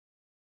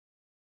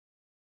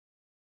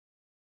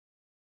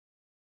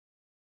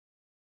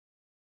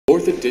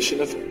Fourth edition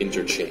of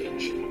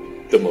Interchange,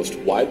 the most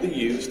widely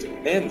used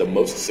and the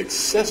most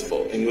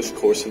successful English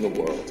course in the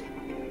world.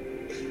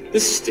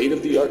 This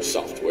state-of-the-art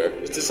software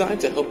is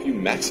designed to help you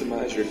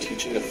maximize your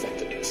teaching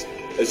effectiveness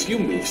as you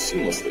move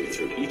seamlessly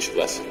through each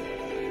lesson,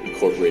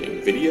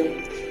 incorporating video,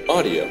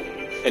 audio,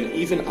 and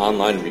even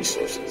online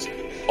resources,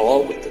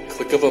 all with the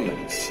click of a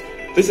mouse.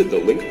 Visit the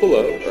link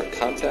below or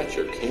contact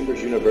your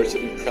Cambridge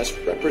University Press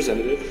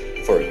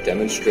representative for a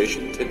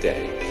demonstration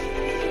today.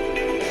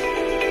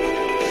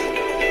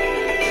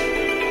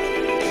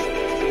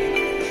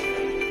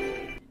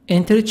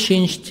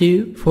 Interchange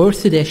 2,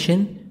 4th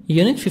edition,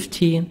 Unit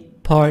 15,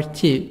 Part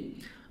 2.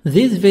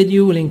 This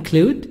video will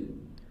include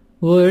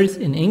words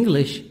in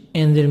English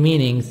and their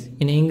meanings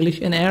in English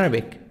and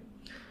Arabic.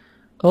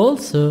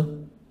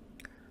 Also,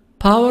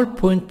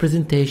 PowerPoint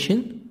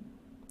presentation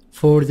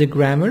for the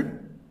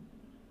grammar,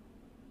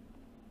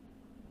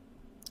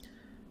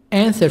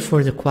 answer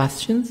for the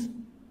questions,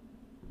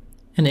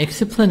 and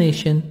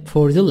explanation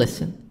for the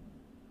lesson.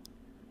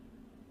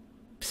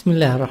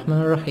 Bismillah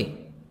ar-Rahman ar-Rahim.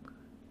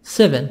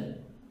 7.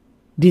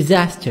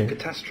 Disaster.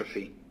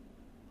 Catastrophe.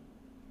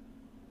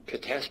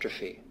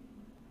 Catastrophe.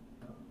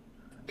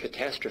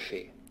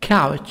 Catastrophe.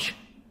 Couch,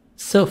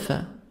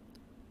 sofa,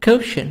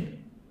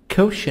 cushion,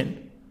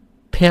 cushion,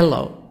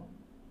 pillow,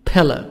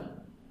 pillow,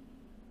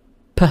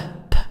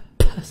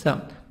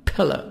 sound,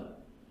 pillow.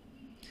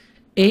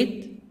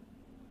 8.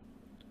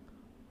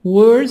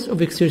 Words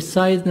of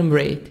exercise number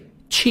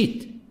 8.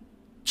 Cheat,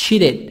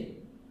 cheated,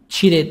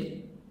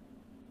 cheated.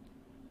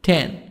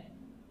 10.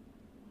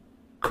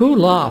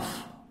 Cool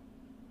off,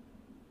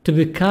 to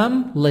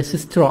become less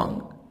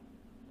strong.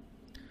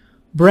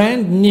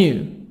 Brand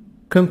new,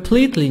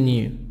 completely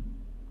new.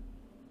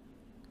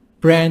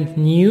 Brand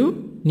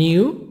new,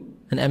 new,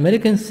 and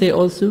Americans say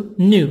also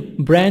new,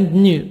 brand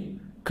new,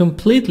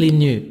 completely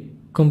new,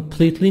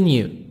 completely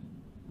new.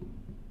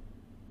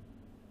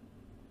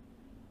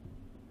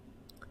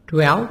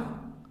 12.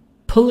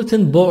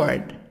 Bulletin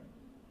board.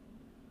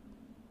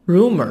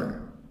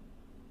 Rumor,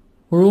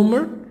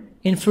 rumor,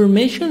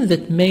 information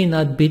that may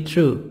not be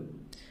true.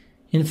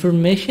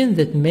 Information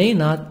that may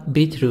not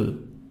be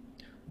true.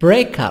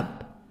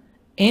 Breakup,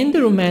 end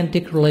a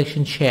romantic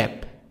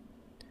relationship.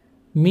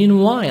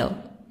 Meanwhile,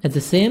 at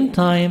the same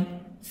time,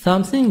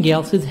 something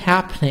else is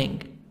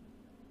happening.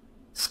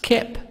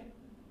 Skip,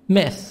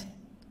 miss,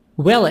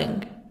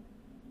 willing.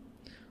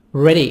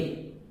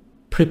 Ready,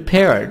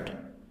 prepared.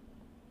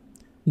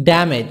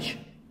 Damage,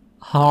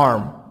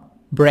 harm,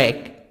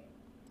 break.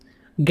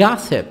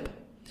 Gossip,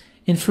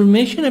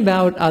 information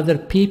about other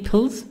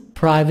people's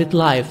private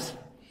lives.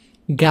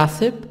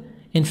 Gossip,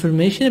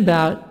 information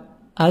about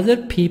other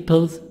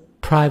people's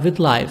private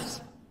lives.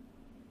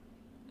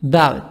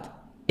 About,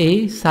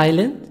 A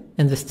silent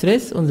and the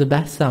stress on the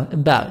back sound,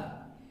 about.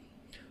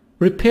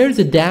 Repair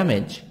the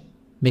damage,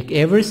 make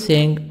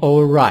everything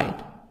alright.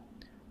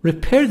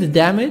 Repair the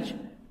damage,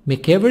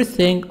 make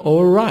everything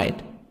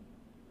alright.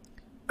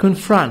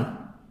 Confront,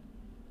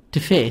 to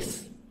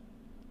face,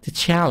 to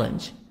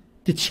challenge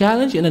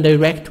in a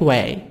direct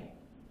way.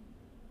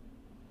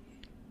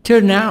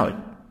 Turn out.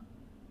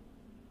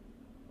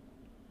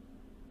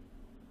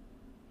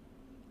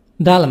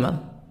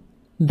 Dilemma,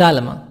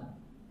 dilemma.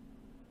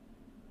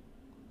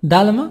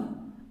 Dilemma,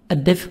 a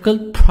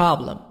difficult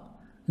problem,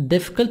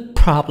 difficult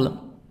problem.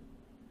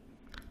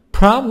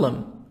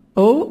 Problem,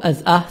 O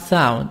as ah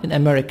sound in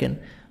American.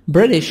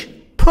 British,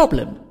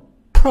 problem,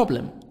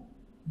 problem.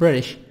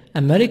 British,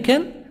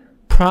 American,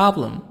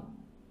 problem.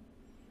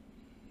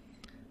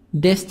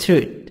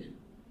 Distraught,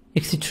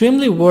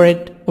 extremely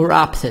worried or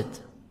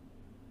upset.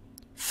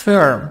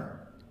 Firm,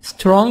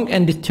 strong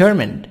and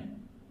determined.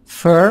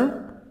 Firm,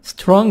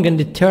 strong and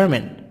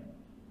determined.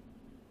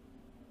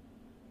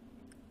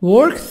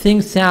 Work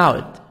things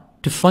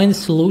out to find a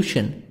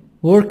solution.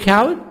 Work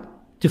out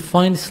to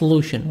find a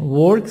solution.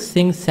 Work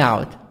things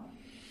out.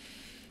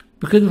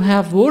 Because we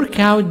have work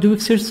out, do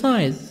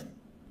exercise.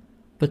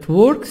 But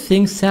work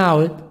things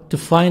out to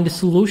find a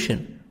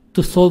solution,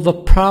 to solve a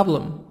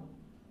problem.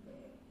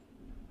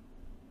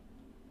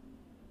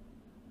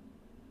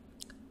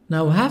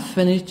 Now we have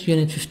finished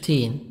Unit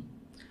 15.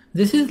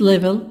 This is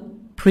level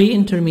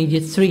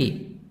pre-intermediate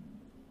 3,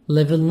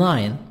 level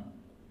 9.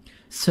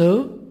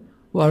 So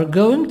we are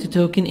going to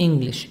talk in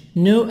English,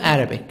 no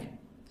Arabic.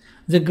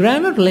 The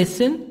grammar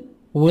lesson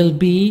will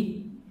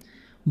be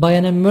by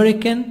an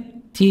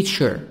American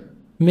teacher,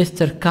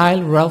 Mr.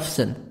 Kyle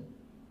Ralphson.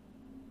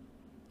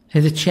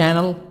 His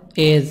channel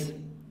is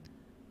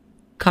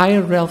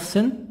Kyle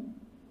Ralphson.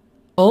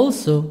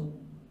 Also,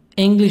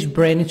 English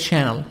Brain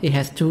channel. He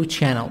has 2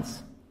 channels.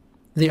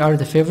 They are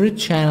the favorite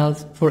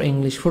channels for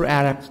English for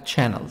Arab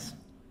channels.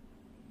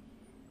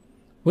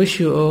 Wish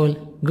you all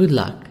good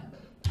luck.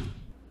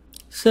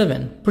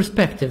 7.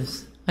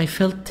 Perspectives. I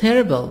felt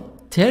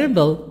terrible,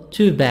 terrible,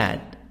 too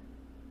bad.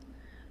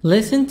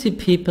 Listen to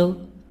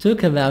people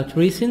talk about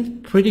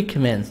recent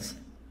predicaments.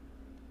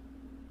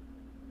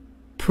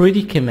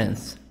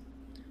 Predicaments.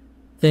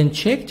 Then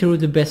check through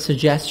the best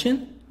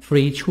suggestion for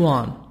each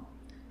one.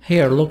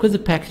 Here, look at the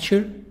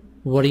picture.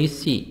 What do you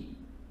see?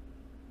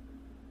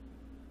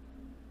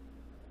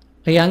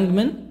 A young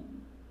man,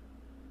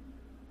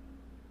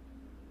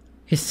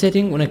 he's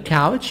sitting on a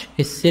couch.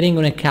 He's sitting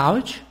on a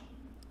couch.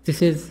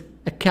 This is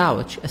a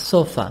couch, a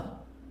sofa.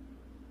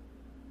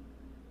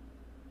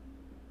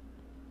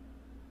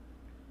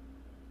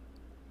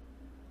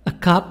 A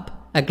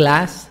cup, a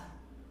glass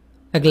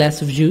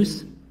of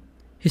juice.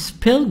 He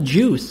spilled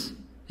juice.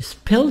 He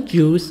spilled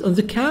juice on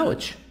the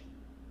couch.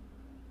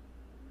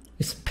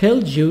 He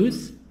spilled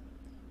juice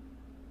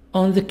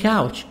on the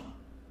couch.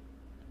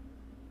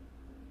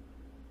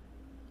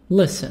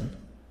 Listen.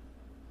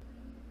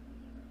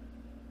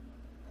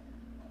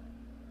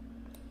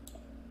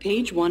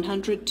 Page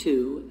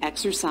 102,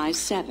 Exercise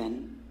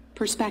 7,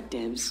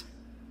 Perspectives.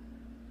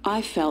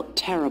 I felt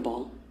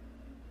terrible.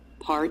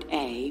 Part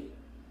A.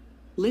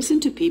 Listen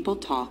to people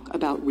talk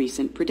about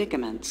recent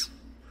predicaments.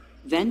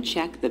 Then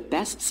check the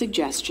best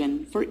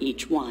suggestion for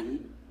each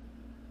one.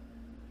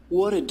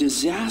 What a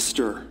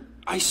disaster!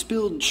 I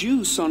spilled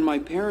juice on my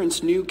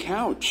parents' new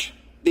couch.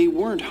 They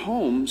weren't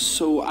home,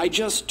 so I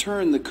just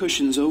turned the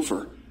cushions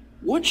over.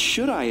 What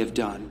should I have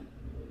done?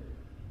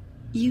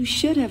 You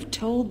should have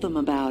told them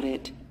about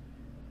it.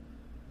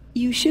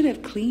 You should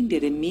have cleaned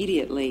it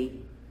immediately.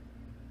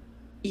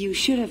 You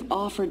should have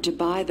offered to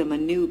buy them a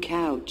new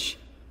couch.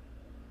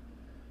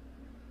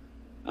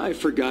 I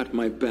forgot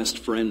my best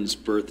friend's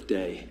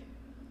birthday.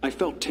 I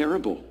felt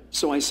terrible,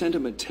 so I sent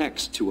him a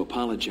text to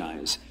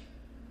apologize.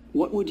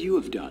 What would you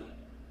have done?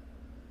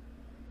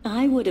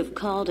 I would have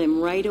called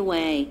him right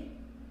away.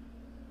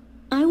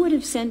 I would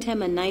have sent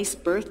him a nice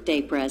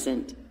birthday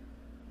present.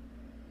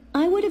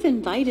 I would have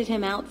invited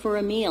him out for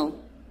a meal.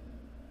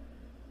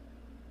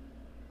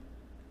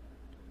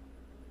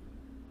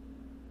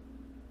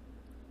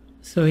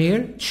 So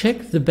here,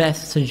 check the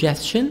best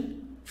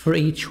suggestion for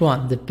each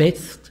one, the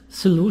best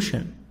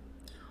solution.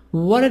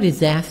 What a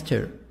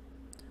disaster.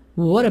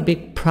 What a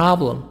big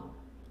problem.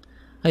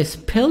 I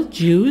spilled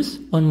juice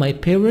on my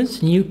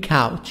parents' new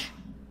couch.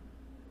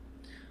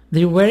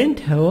 They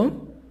weren't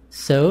home,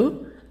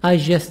 so I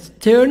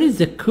just turned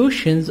the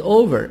cushions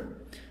over.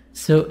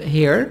 So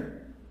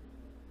here,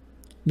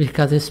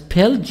 because I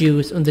spilled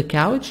juice on the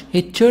couch,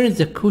 he turned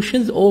the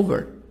cushions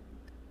over.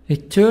 He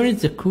turned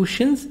the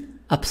cushions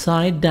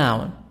upside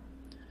down,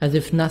 as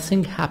if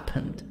nothing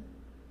happened.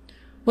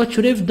 What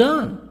should he have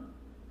done?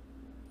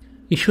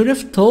 You should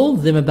have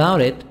told them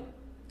about it.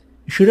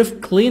 You should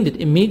have cleaned it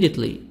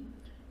immediately.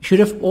 You should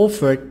have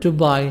offered to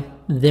buy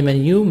them a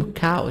new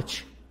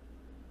couch.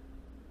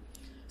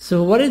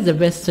 So what is the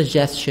best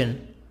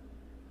suggestion?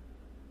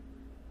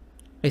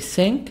 I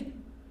think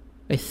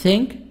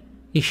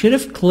you should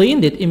have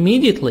cleaned it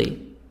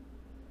immediately.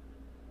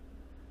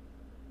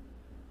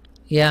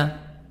 Yeah,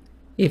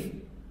 if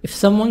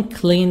someone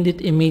cleaned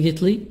it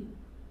immediately,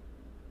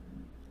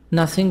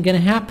 nothing gonna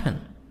happen.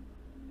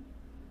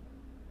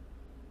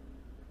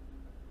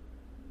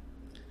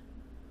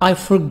 I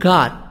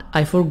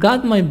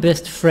forgot my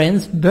best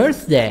friend's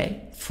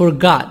birthday.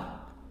 Forgot.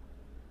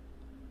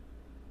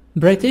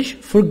 British,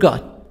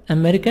 forgot.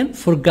 American,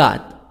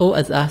 forgot. O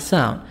as a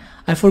sound.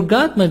 I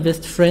forgot my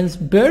best friend's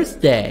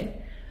birthday.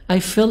 I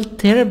felt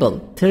terrible.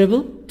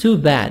 Terrible? Too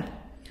bad.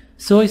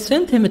 So I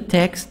sent him a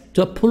text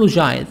to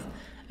apologize.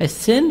 I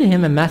sent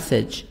him a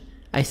message.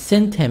 I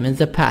sent him in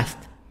the past.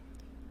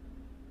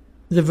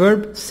 The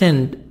verb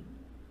send.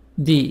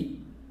 The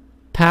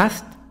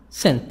past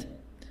sent.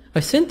 I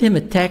sent him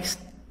a text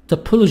to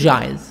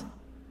apologize.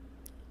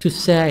 To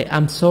say,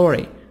 I'm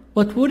sorry.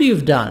 What would you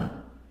have done?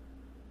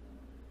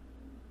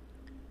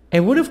 I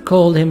would have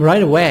called him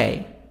right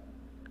away.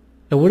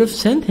 I would have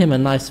sent him a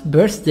nice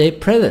birthday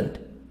present.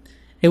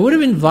 I would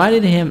have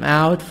invited him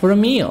out for a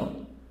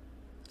meal.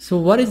 So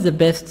what is the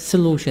best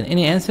solution?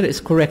 Any answer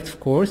is correct, of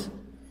course.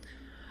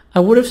 I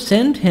would have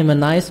sent him a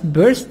nice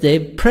birthday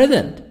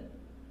present.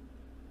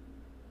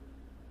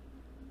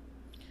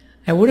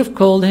 I would have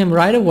called him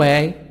right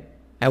away.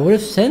 I would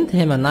have sent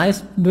him a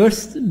nice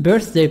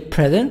birthday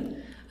present,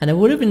 and I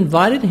would have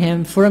invited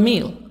him for a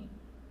meal.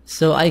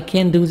 So I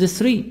can do the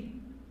three.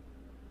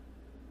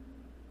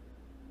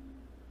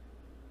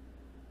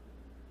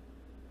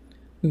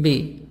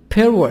 B.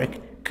 Pair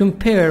work.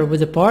 Compare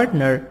with a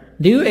partner.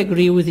 Do you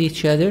agree with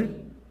each other?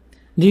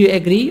 Do you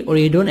agree or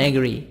you don't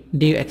agree?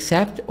 Do you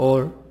accept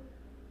or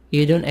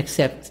you don't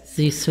accept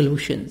these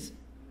solutions?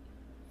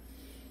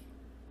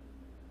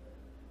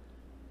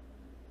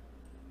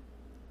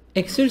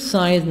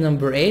 Exercise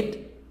number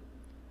 8.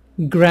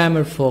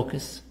 Grammar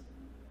focus.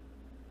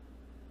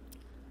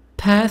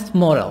 Past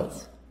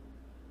modals.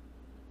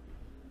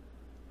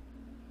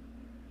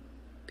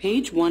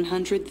 Page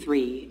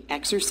 103,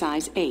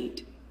 Exercise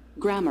 8,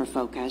 Grammar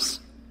Focus.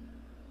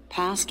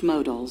 Past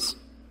modals.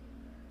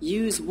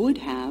 Use would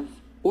have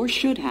or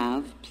should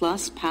have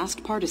plus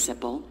past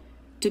participle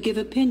to give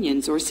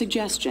opinions or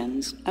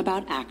suggestions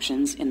about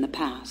actions in the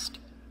past.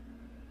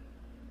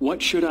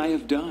 What should I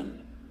have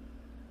done?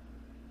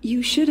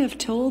 You should have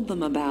told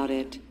them about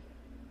it.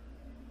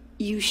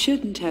 You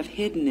shouldn't have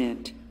hidden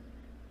it.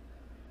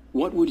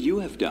 What would you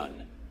have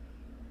done?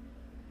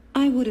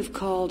 I would have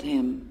called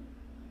him.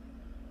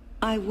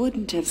 I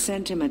wouldn't have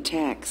sent him a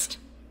text.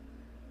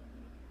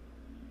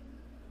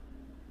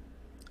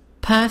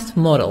 past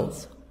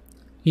modals.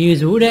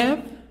 Use would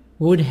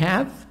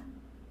have,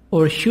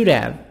 or should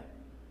have,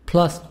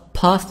 plus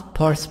past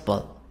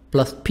participle,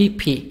 plus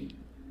PP.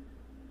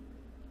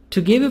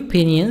 To give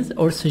opinions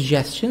or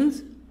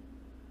suggestions,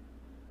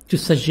 to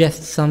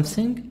suggest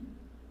something,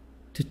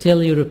 to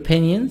tell your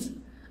opinions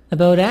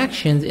about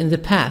actions in the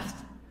past,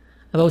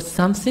 about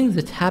something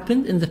that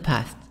happened in the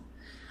past.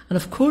 And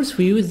of course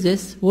we use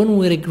this when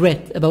we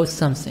regret about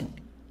something.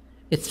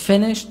 It's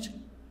finished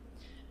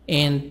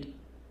and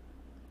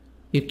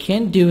you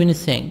can't do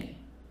anything.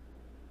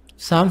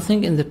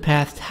 Something in the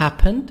past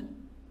happened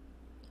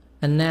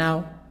and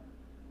now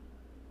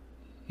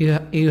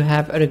you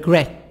have a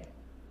regret.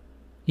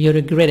 You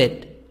regret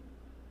it.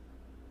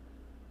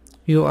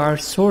 You are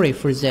sorry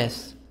for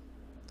this.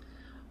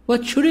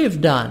 What should you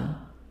have done?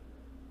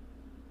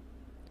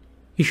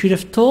 You should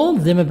have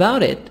told them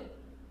about it.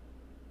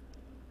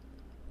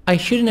 I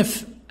shouldn't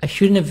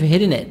have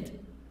hidden it.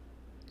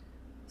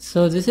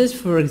 So this is,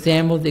 for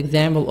example, the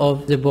example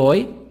of the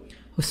boy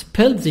who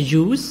spilled the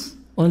juice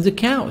on the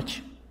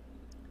couch.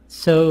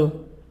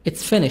 So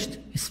it's finished.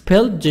 He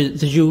spilled the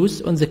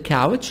juice on the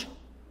couch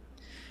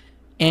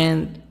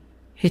and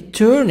he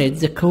turned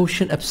the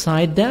cushion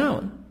upside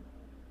down.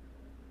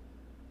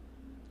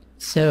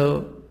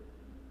 So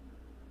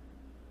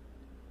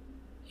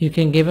you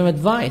can give him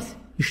advice.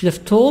 You should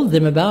have told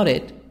them about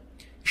it.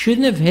 You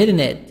shouldn't have hidden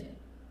it.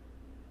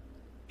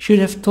 You should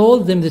have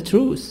told them the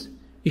truth.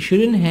 You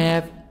shouldn't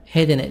have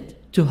hidden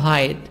it, to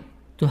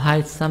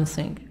hide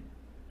something,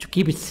 to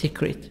keep it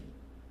secret.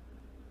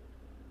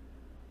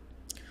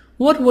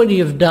 What would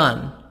you have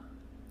done?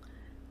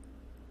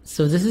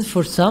 So this is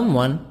for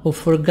someone who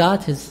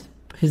forgot his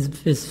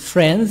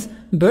friend's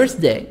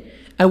birthday.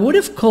 I would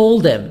have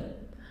called him.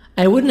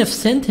 I wouldn't have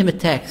sent him a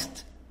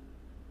text.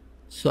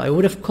 So I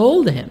would have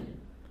called him.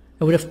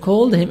 I would have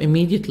called him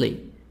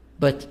immediately.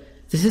 But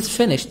this is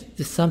finished.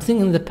 There's something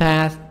in the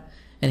past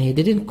and he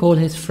didn't call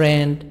his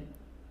friend.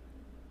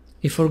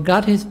 He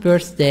forgot his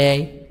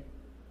birthday.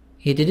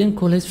 He didn't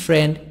call his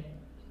friend.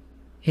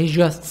 He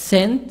just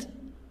sent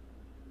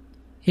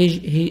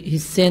he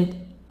sent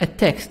a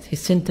text. He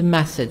sent a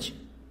message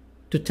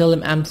to tell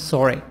him I'm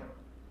sorry.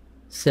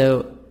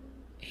 So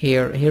he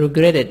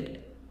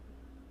regretted.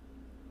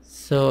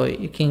 So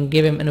you can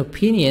give him an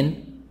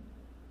opinion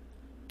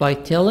by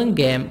telling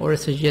him, or a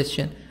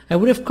suggestion. I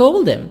would have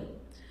called him.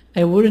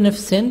 I wouldn't have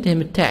sent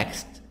him a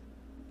text.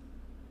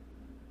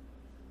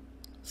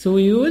 So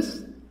we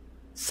use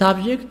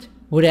subject,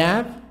 would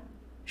have,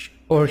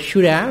 or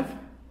should have,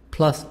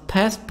 plus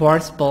past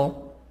participle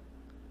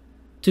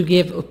to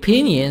give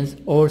opinions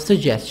or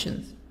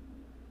suggestions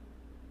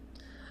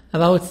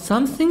about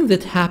something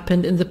that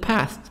happened in the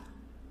past.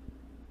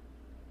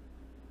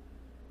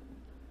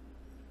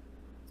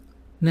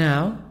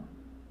 Now,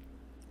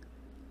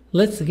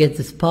 let's get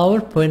this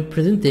PowerPoint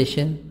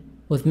presentation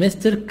with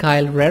Mr.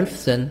 Kyle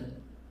Ralphson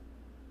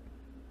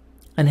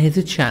and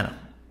his channel.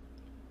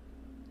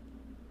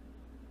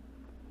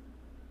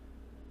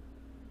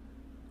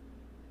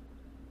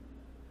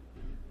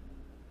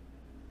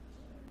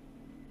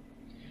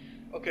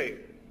 Okay,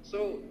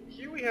 so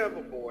here we have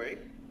a boy,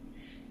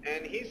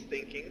 and he's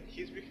thinking,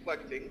 he's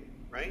reflecting,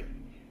 right?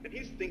 And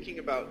he's thinking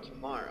about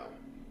tomorrow.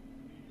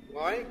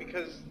 Why?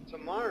 Because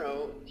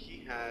tomorrow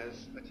he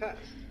has a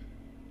test.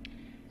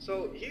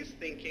 So he's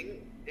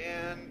thinking,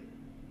 and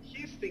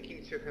he's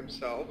thinking to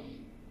himself,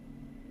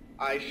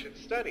 I should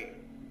study.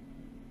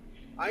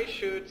 I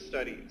should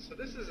study. So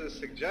this is a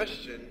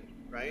suggestion,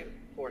 right,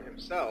 for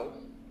himself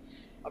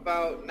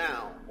about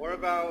now, or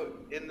about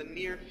in the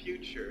near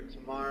future,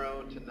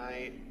 tomorrow,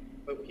 tonight.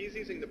 But he's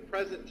using the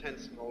present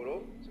tense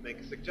modal to make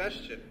a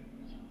suggestion.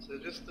 So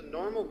just the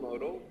normal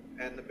modal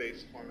and the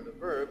base form of the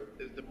verb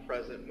is the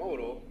present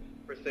modal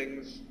for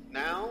things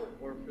now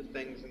or for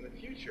things in the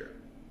future.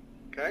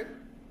 Okay?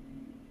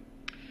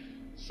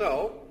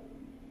 So,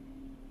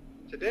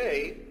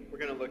 today we're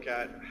going to look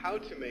at how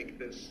to make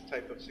this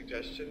type of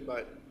suggestion,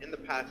 but in the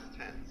past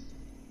tense.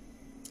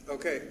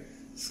 Okay,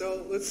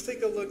 so let's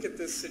take a look at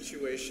this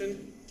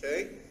situation,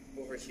 okay,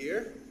 over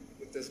here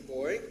with this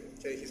boy.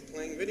 Okay, he's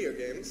playing video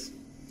games,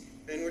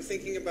 and we're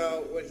thinking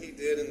about what he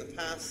did in the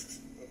past,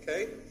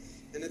 okay?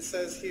 And it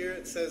says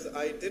here,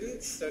 I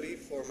didn't study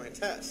for my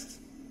test.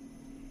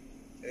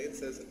 Okay, it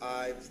says,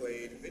 I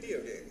played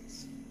video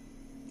games.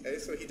 Okay,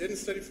 so he didn't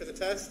study for the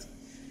test.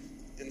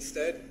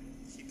 Instead,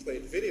 he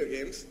played video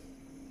games.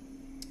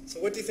 So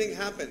what do you think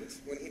happened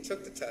when he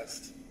took the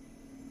test?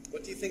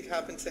 What do you think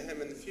happened to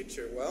him in the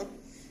future? Well,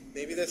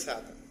 maybe this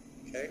happened,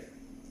 okay?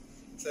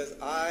 It says,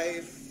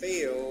 I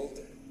failed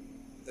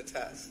the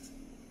test,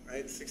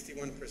 right?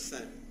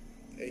 61%.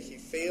 Okay, he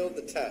failed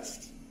the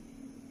test,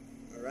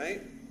 all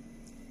right?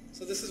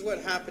 So this is what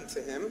happened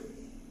to him.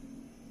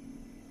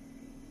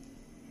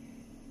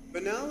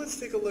 But now let's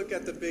take a look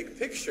at the big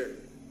picture.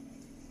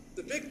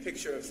 The big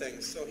picture of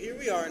things. So here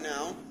we are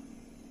now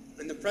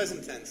in the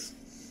present tense.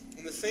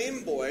 And the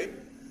same boy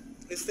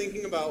is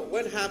thinking about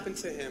what happened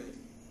to him,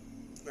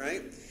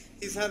 right?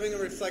 He's having a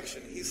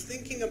reflection. He's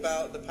thinking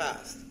about the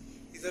past.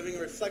 He's He's having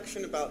a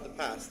reflection about the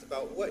past,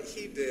 about what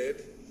he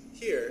did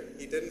here.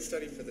 He didn't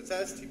study for the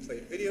test, he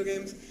played video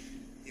games,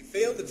 he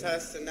failed the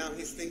test, and now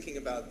he's thinking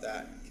about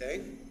that, okay?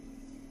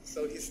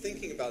 So he's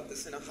thinking about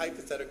this in a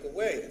hypothetical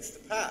way. It's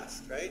the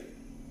past, right?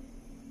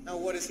 Now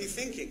what is he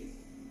thinking?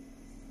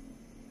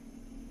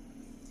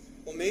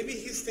 Well, maybe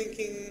he's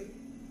thinking,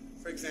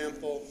 for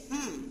example,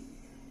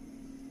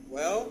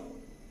 well,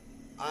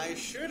 I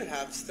should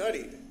have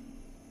studied,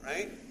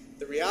 right?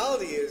 The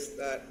reality is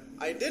that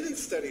I didn't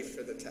study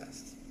for the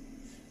test.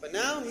 But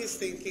now he's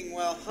thinking,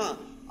 well,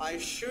 I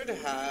should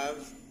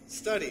have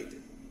studied.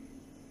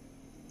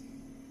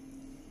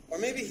 Or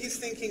maybe he's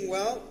thinking,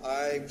 well,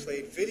 I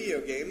played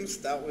video games,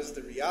 that was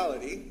the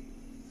reality.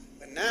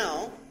 But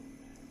now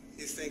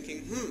he's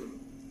thinking,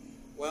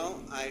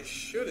 well, I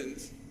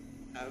shouldn't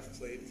have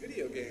played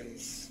video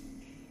games.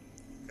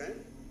 Okay?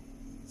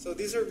 So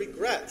these are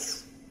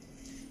regrets.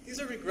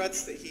 These are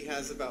regrets that he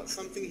has about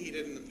something he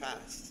did in the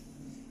past.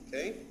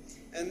 Okay?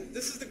 And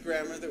this is the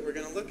grammar that we're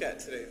going to look at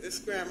today. This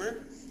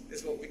grammar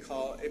is what we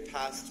call a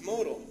past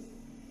modal.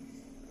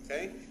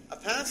 Okay? A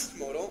past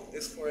modal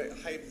is for a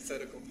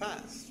hypothetical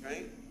past,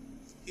 right?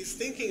 He's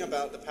thinking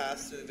about the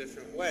past in a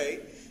different way,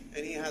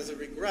 and he has a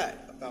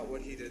regret about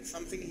what he did,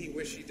 something he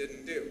wished he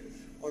didn't do,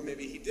 or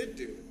maybe he did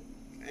do.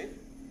 Okay?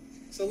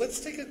 So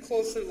let's take a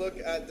closer look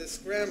at this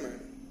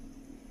grammar.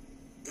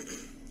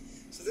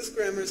 So this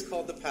grammar is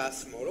called the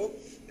past modal,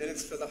 and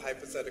it's for the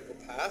hypothetical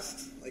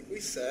past, like we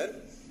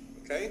said.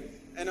 Okay?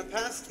 And a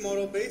past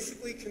modal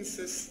basically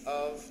consists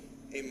of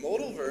a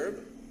modal verb,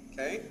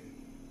 okay,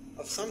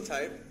 of some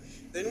type.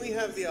 Then we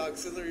have the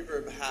auxiliary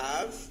verb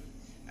have,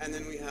 and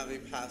then we have a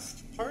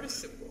past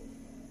participle,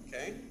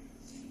 okay?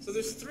 So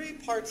there's three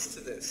parts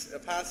to this. A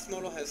past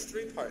modal has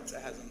three parts.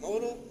 It has a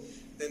modal,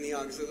 then the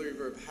auxiliary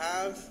verb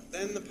have,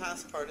 then the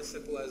past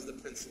participle as the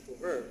principal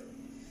verb.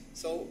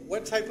 So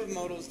what type of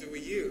modals do we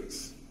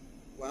use?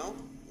 Well,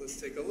 let's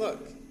take a look.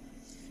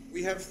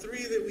 We have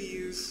three that we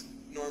use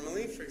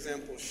normally. For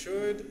example,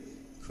 should,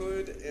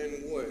 could,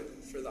 and would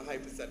for the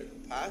hypothetical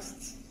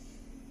pasts.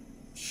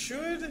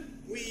 Should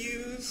we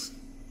use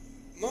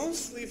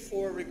mostly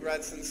for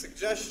regrets and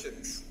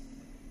suggestions.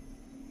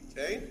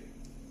 Okay?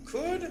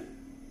 Could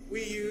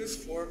we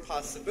use for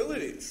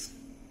possibilities.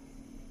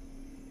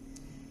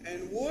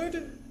 And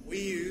would we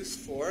use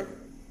for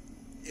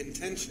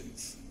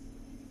intentions.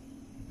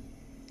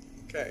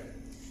 Okay,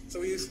 so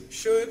we use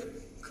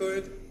should,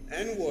 could,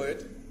 and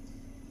would.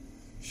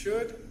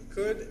 Should,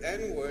 could,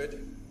 and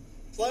would,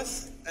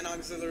 plus an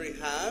auxiliary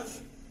have,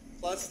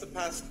 plus the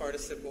past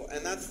participle,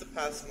 and that's the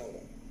past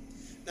modal.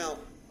 Now,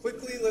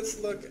 quickly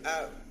let's look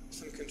at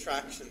some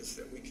contractions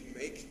that we can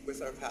make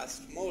with our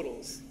past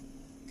modals.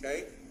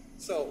 Okay,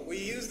 so we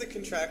use the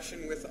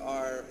contraction with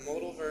our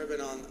modal verb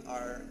and on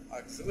our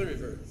auxiliary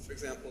verb. For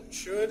example,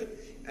 should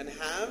and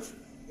have,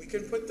 we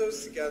can put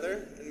those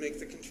together and make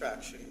the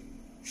contraction.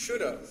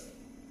 Should have.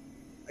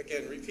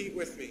 Again, repeat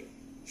with me.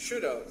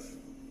 Should have.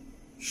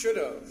 Should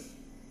have.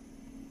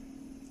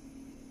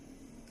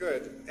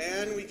 Good.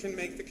 And we can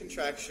make the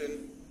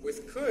contraction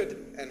with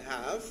could and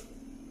have,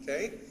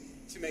 okay,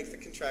 to make the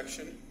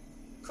contraction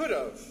could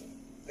have.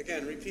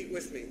 Again, repeat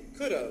with me.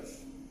 Could have.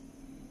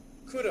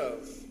 Could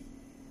have.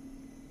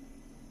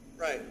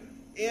 Right.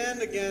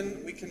 And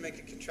again, we can make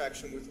a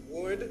contraction with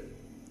would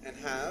and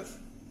have,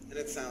 and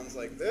it sounds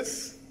like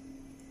this.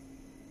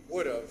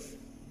 Would have.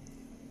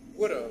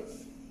 Would have.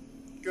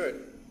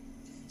 Good.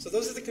 So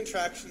those are the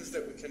contractions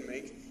that we can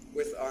make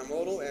with our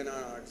modal and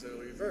our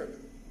auxiliary verb.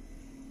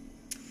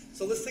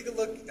 So let's take a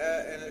look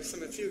at a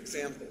few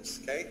examples,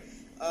 okay?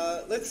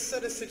 Let's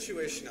set a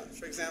situation up.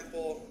 For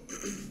example,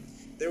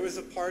 there was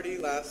a party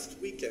last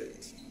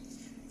weekend.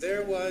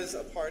 There was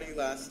a party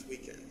last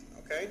weekend,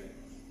 okay?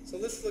 So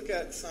let's look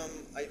at some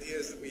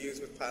ideas that we use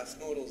with past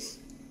modals.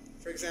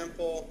 For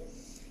example,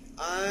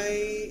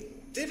 I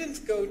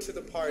didn't go to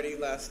the party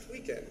last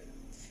weekend.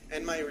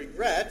 And my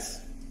regret,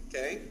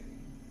 okay,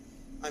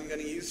 I'm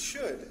going to use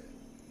should.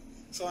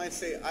 So I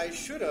say I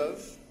should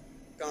have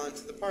gone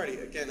to the party.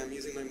 Again, I'm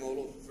using my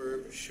modal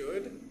verb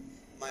should,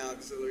 my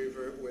auxiliary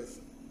verb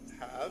with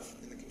have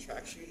in the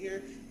contraction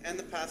here, and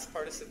the past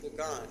participle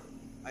gone.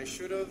 I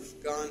should have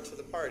gone to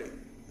the party.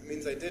 It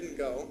means I didn't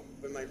go,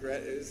 but my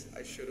regret is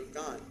I should have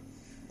gone.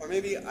 Or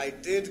maybe I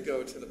did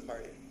go to the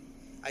party.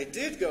 I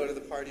did go to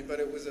the party,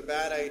 but it was a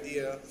bad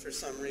idea for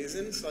some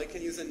reason, so I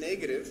can use a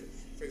negative.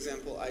 For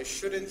example, I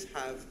shouldn't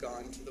have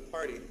gone to the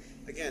party.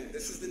 Again,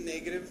 this is the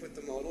negative with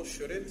the modal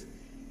shouldn't,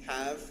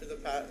 have for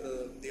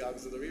the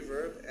auxiliary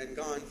verb, and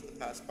gone for the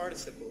past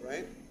participle,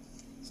 right?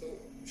 So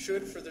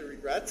should for the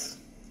regrets.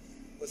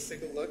 Let's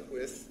take a look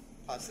with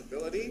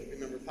possibility.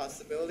 Remember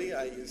possibility,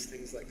 I use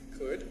things like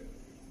could,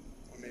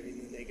 or maybe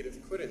the negative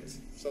couldn't.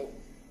 So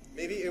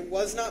maybe it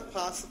was not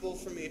possible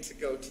for me to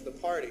go to the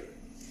party.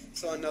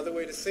 So another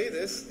way to say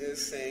this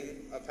is saying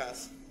a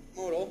past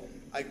modal,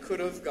 I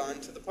could have gone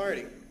to the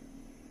party.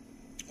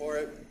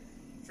 Or,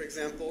 for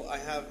example, I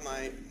have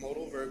my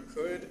modal verb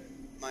could,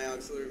 my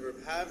auxiliary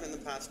verb have, and the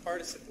past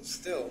participle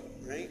still,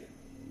 right?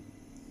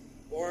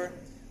 Or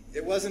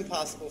it wasn't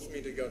possible for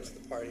me to go to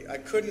the party. I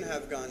couldn't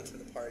have gone to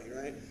the party,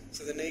 right?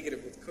 So the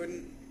negative with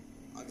couldn't,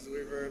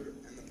 auxiliary verb,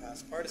 and the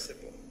past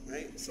participle,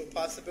 right? So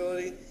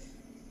possibility,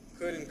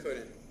 could and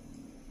couldn't.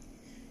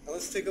 Now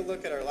let's take a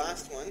look at our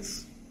last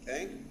ones,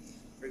 okay?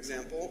 For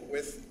example,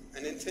 with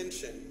an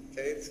intention,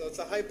 okay? So it's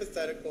a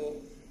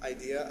hypothetical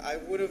idea. I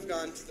would have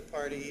gone to the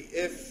party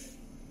if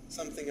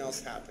something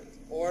else happened.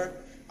 Or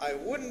I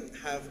wouldn't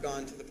have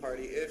gone to the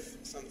party if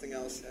something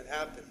else had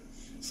happened.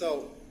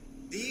 So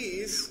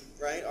these,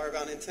 right, are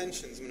about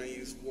intentions when I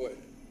use would,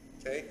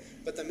 okay?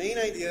 But the main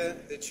idea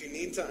that you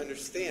need to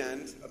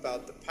understand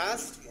about the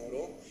past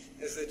modal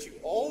is that you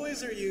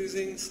always are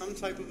using some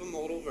type of a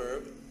modal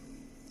verb.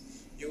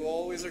 You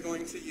always are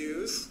going to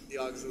use the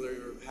auxiliary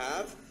verb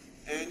have,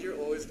 and you're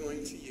always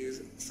going to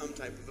use some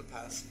type of a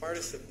past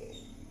participle,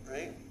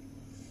 right?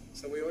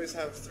 So we always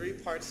have three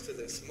parts to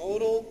this: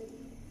 modal,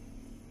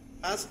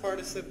 past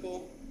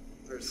participle,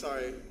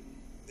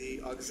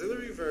 the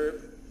auxiliary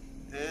verb,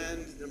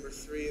 and number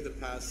three, the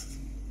past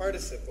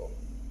participle.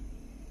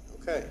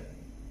 Okay.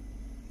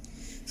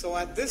 So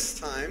at this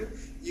time,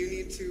 you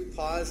need to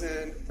pause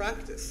and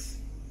practice.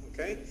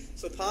 Okay?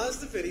 So pause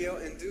the video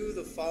and do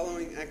the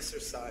following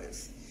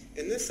exercise.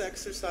 In this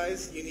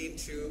exercise, you need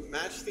to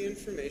match the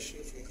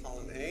information from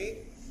column A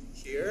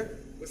here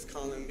with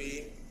column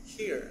B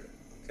here.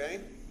 Okay?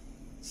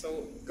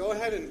 So go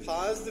ahead and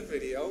pause the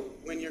video.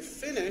 When you're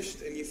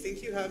finished and you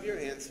think you have your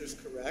answers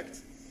correct,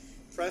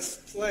 press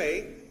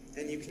play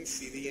and you can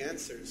see the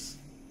answers.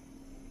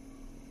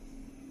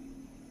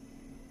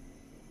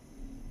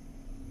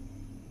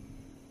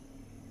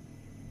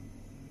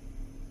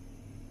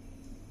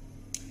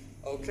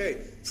 Okay,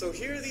 so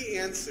here are the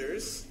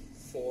answers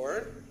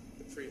for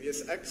the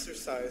previous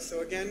exercise.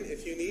 So again,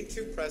 if you need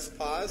to, press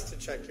pause to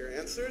check your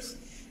answers,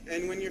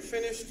 and when you're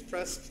finished,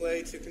 press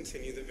play to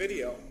continue the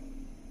video.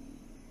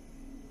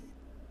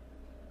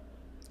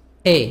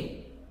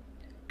 A.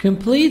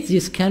 Complete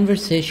these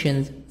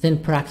conversations,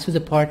 then practice with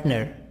a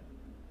partner.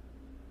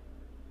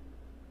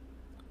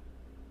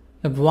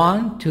 Of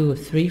 1, 2,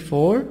 3,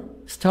 4,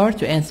 start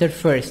to answer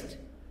first.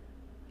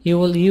 You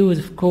will use,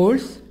 of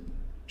course,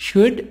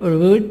 should or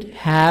would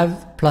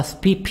have plus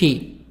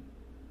PP.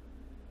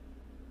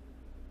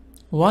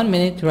 1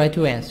 minute to try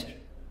to answer.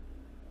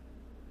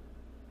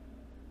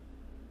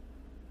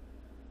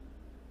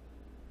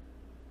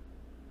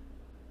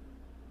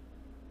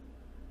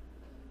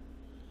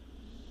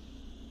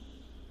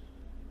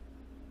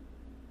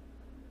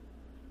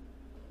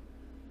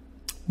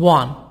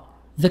 One.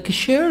 The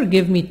cashier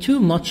gave me too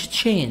much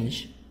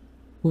change.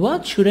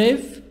 What should I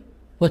have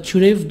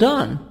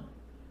done?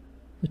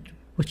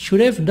 What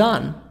should I have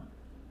done?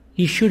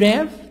 You should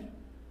have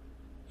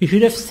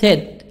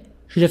said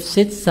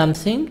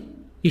something.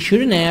 You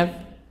shouldn't have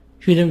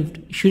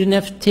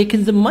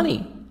taken the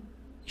money.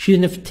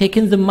 Shouldn't have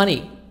taken the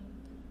money.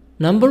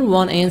 Number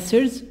 1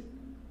 answers: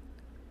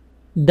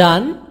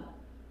 done,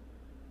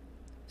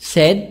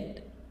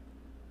 said,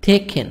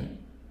 taken.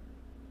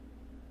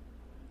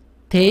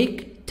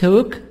 Take,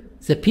 took,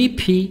 the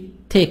PP,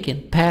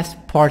 taken, past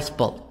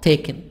participle,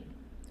 taken.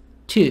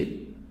 2.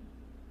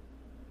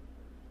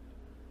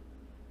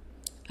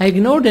 I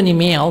ignored an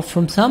email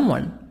from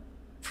someone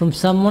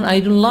I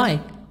don't like.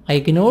 I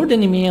ignored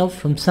an email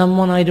from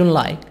someone I don't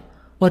like.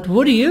 What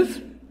would you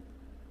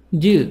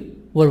do?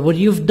 What would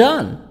you have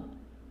done?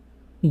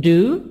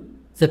 Do,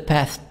 the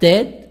past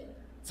did,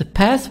 the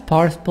past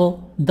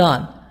participle,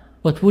 done.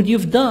 What would you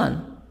have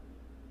done?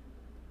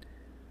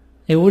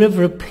 I would have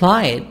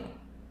replied,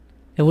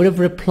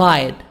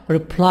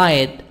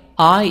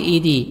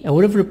 IED. I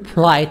would have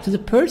replied to the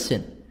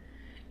person.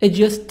 It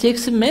just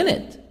takes a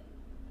minute.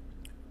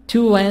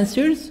 2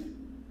 answers: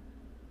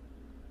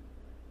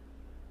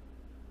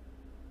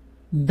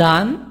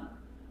 done,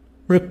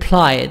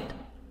 replied.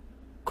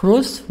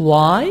 Cross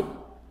Y,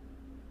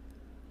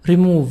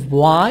 remove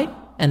Y,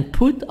 and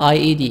put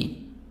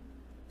IED.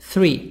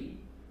 3.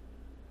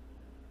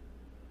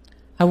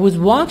 I was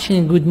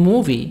watching a good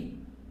movie.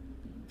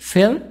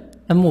 Film,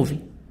 a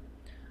movie.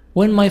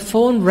 When my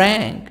phone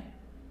rang.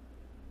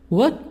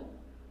 What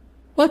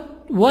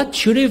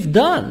should I have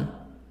done?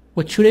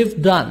 What should I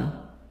have done?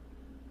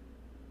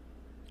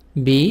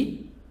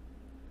 B.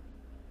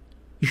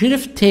 You should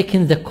have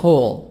taken the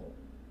call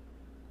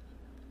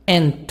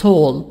and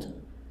told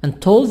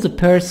the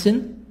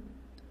person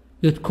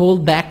you'd call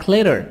back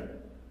later.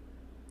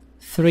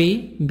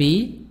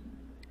 3B.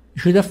 You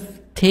should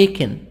have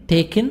taken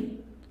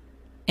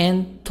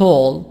and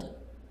told.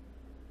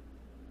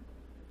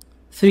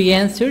 3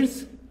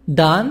 answers: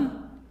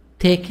 done,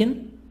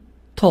 taken,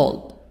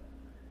 told.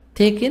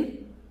 Taken,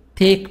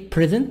 take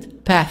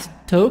present, past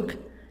took,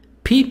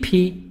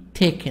 PP,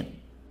 taken.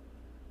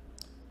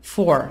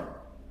 4.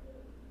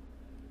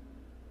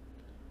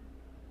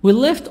 We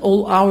left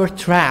all our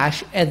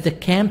trash at the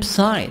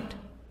campsite.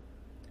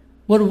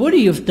 What would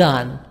you have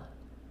done?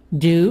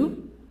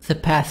 Do, the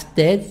past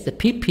did, the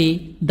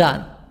PP,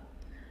 done.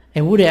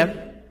 I would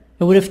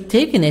have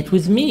taken it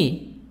with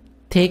me,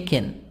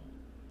 taken.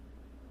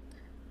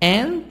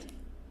 And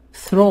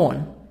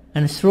thrown.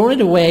 and thrown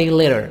it away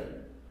later.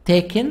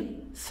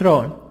 Taken,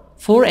 thrown.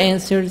 4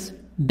 answers: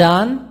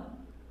 done,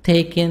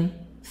 taken,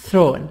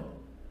 thrown.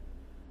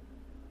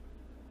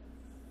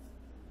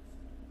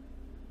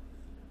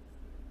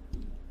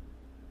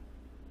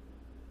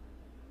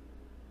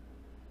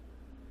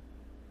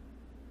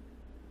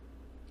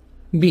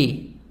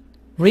 B.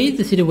 Read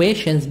the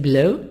situations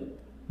below.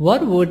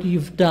 What would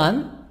you've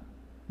done?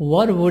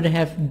 What would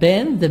have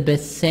been the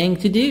best thing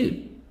to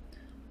do?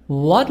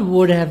 What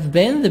would have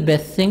been the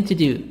best thing to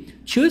do?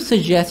 Choose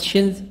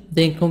suggestions,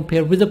 then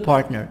compare with the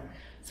partner.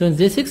 So in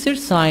this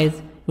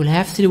exercise, we'll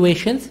have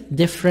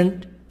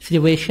different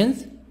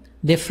situations,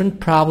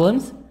 different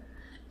problems,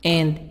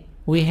 and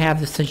we have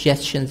the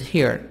suggestions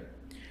here.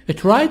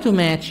 Try to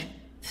match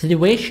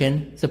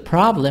situation, the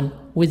problem,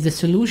 with the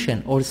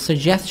solution or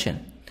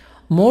suggestion.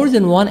 More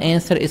than one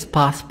answer is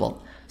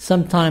possible.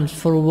 Sometimes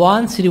for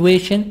one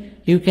situation,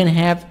 you can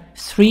have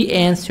 3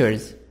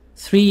 answers.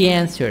 3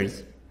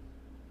 answers.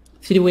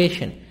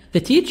 Situation: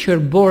 the teacher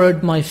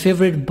borrowed my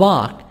favorite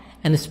book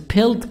and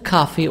spilled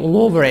coffee all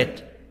over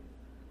it.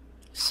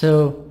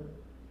 So,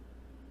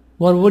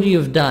 what would you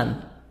have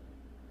done?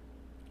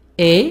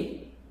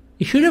 A.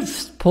 You should have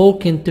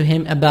spoken to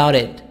him about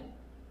it.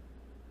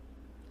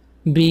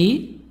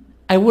 B.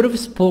 I would have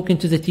spoken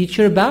to the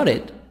teacher about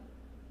it.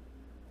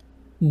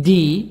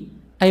 D.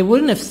 I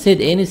wouldn't have said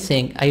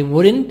anything. I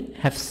wouldn't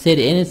have said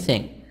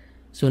anything.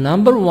 So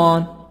number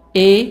 1,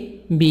 A,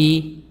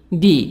 B,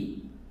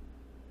 D.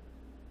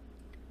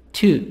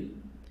 2.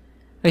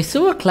 I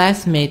saw a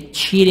classmate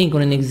cheating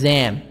on an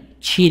exam.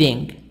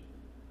 Cheating.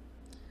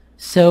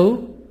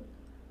 So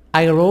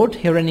I wrote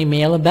her an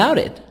email about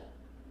it.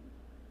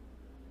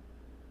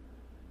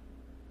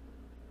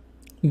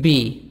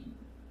 B.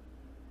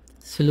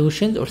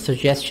 Solutions or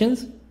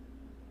suggestions.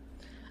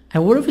 I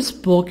would have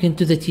spoken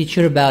to the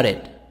teacher about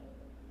it.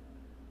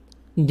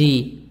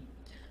 D.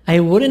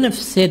 I wouldn't have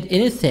said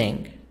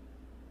anything.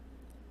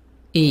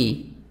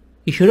 E.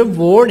 You should have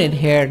warned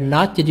her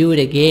not to do it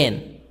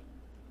again.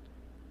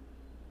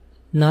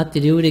 Not to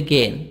do it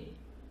again.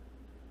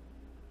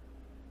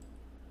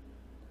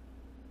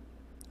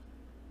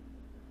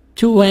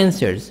 Two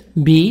answers: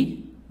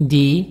 B,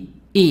 D,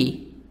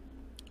 E.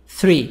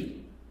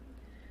 3.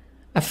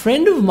 A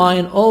friend of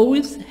mine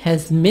always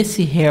has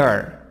messy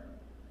hair.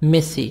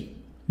 Messy,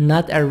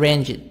 not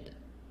arranged.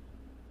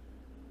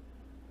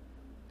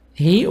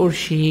 He or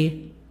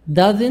she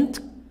doesn't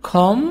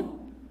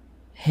comb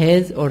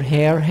his or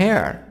her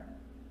hair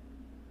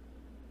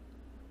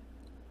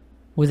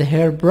with a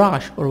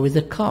hairbrush or with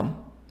a comb.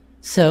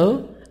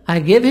 So I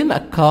gave him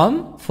a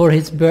comb for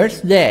his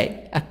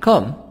birthday. A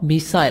comb. Be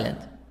silent.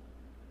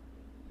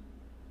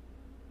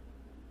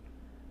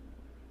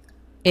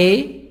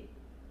 A.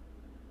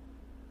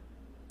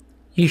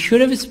 You should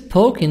have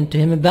spoken to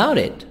him about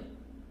it.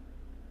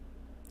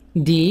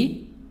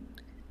 D.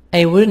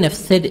 I wouldn't have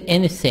said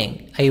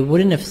anything. I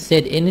wouldn't have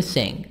said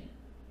anything.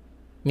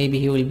 Maybe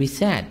he will be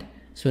sad.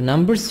 So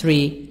number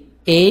 3,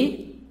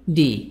 A,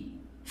 D.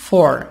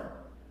 4.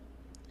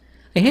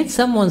 I hit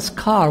someone's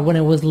car when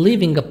I was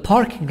leaving a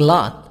parking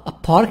lot. A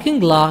parking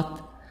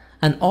lot,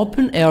 an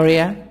open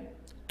area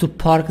to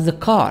park the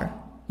car,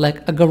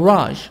 like a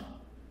garage.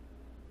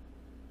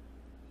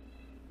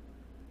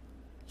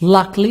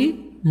 Luckily,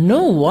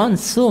 no one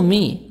saw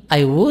me.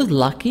 I was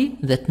lucky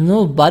that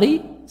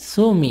nobody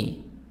saw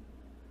me.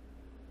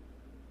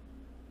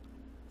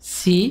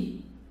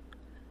 C.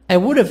 I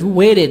would have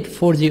waited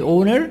for the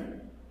owner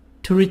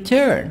to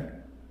return.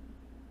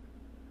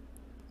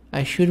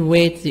 I should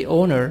wait the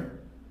owner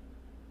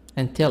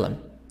and tell him.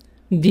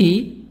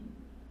 D.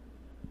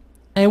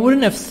 I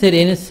wouldn't have said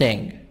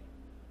anything.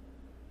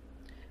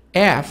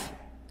 F.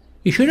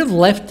 You should have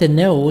left a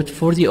note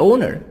for the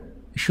owner.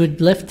 You should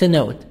left a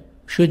note.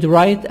 You should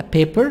write a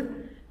paper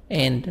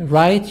and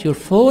write your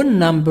phone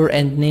number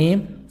and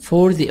name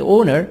for the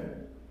owner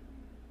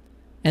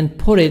and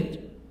put it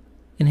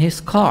in his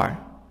car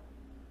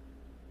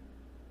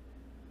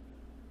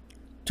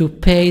to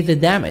pay the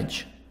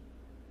damage.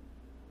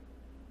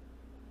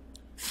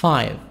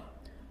 5.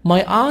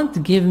 My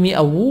aunt gave me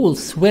a wool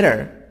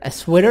sweater. A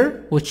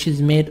sweater which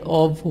is made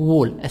of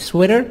wool. A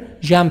sweater,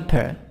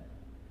 jumper.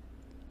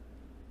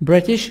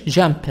 British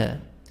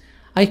jumper.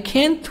 I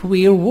can't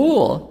wear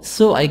wool,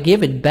 so I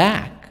gave it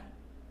back.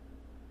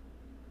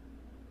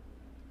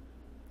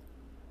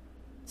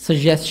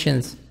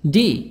 Suggestions.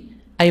 D.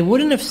 I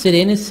wouldn't have said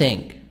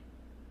anything.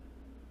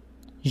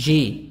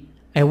 G.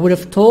 I would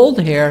have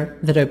told her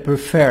that I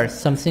prefer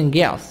something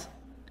else.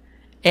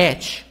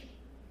 H.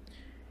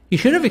 You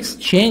should have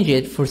exchanged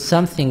it for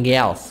something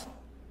else.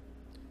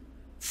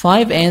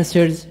 5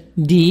 answers: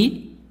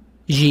 D,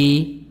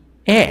 G,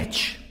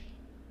 H.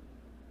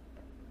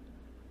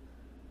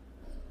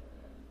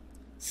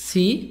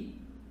 C.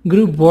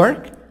 Group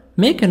work.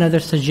 Make another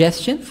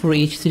suggestion for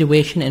each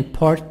situation in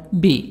part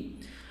B.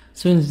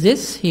 So in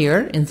this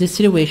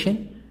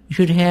situation, you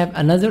should have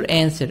another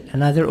answer,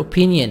 another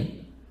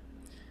opinion.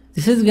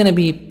 This is going to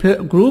be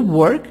group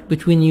work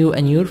between you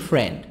and your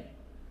friend.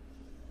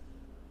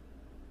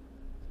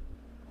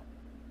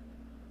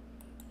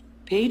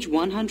 Page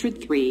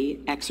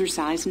 103,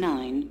 Exercise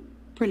 9,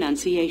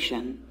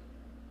 Pronunciation.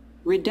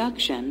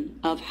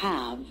 Reduction of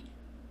have.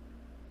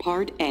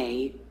 Part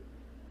A.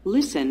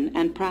 Listen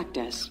and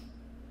practice.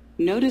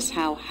 Notice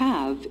how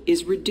have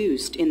is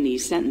reduced in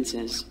these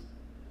sentences.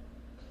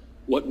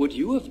 What would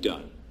you have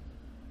done?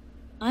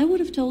 I would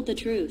have told the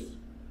truth.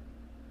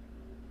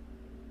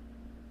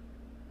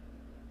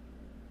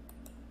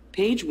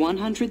 Page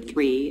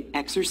 103,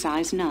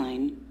 Exercise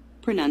 9,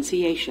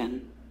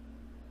 Pronunciation.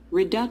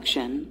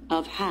 Reduction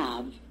of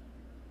have.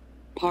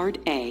 Part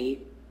A.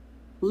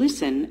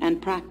 Listen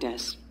and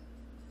practice.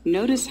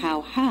 Notice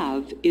how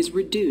have is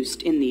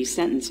reduced in these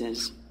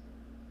sentences.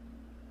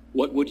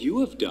 What would you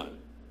have done?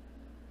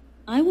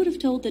 I would have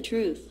told the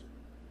truth.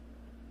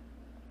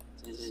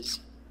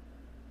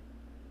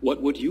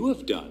 What would you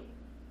have done?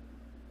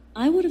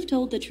 I would have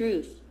told the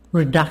truth.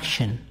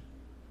 Reduction.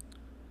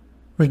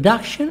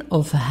 Reduction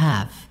of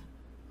have.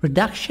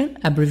 Reduction,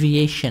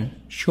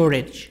 abbreviation,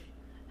 shortage.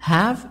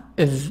 Have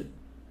of,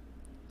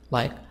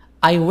 like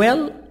I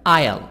will,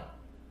 I'll.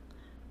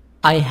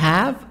 I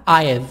have,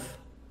 I have.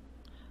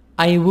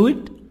 I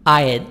would,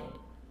 I'd.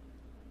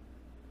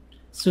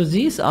 So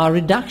these are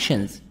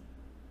reductions.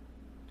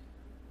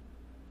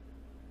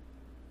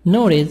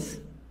 Notice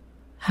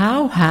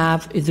how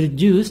have is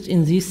reduced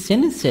in these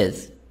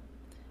sentences.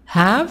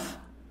 Have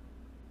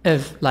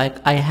of, like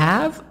I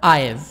have, I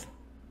have.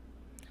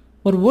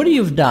 What would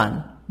you have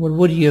done? What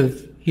would you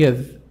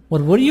have?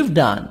 What would you have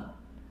done?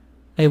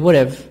 I would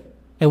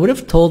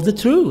have told the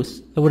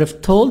truth. I would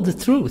have told the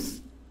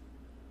truth.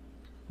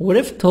 Would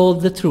have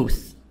told the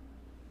truth.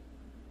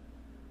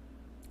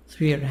 So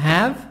here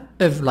have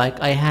of,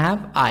 like I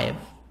have, I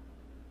have.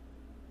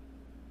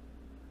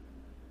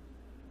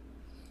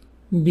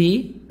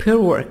 B. Pair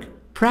work.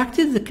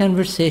 Practice the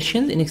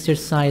conversations in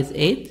exercise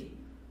 8.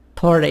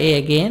 Part A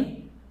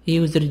again.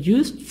 Use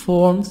reduced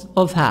forms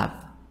of have.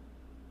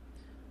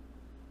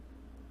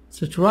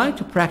 So try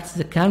to practice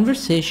the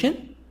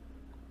conversation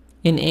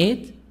in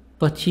 8,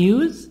 but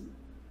use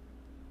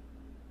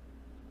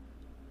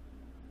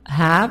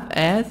have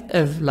as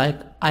of, like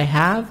I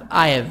have,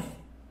 I have.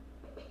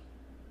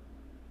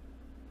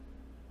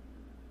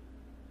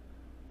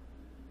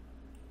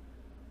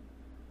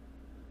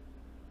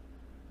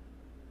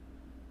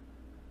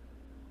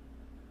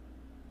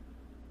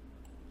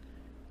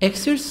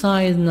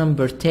 Exercise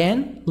number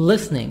 10,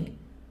 listening.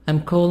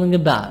 I'm calling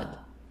about.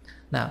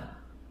 Now,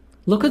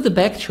 look at the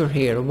picture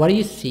here. What do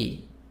you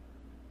see?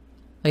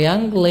 A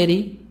young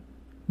lady.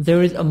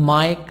 There is a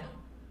mic.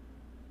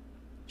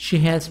 She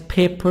has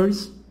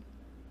papers,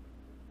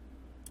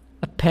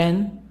 a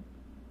pen.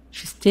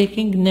 She's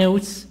taking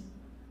notes.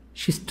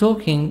 She's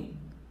talking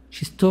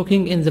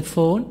in the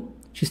phone.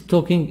 She's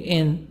talking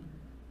in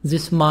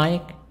this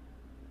mic.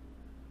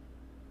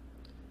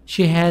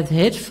 She has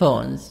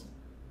headphones.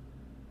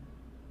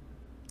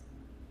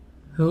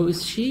 Who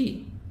is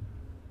she?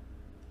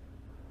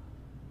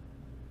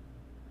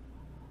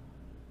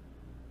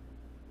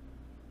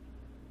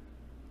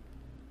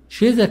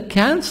 She's a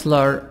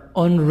counselor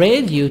on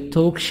radio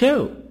talk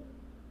show.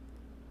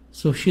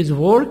 So she's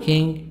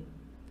working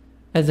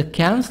as a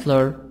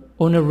counselor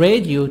on a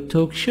radio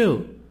talk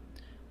show,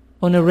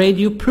 on a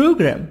radio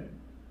program.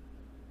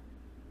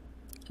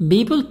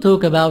 People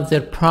talk about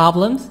their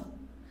problems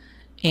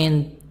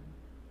and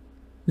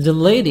the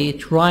lady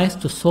tries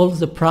to solve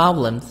the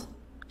problems.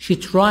 She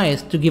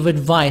tries to give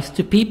advice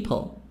to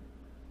people.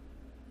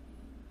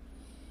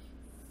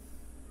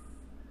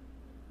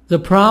 The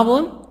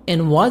problem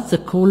and what the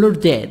caller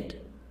did.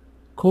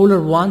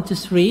 Caller 1 to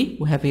 3,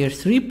 we have here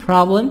 3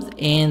 problems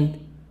and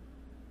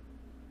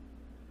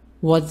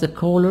what the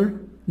caller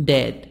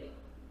did.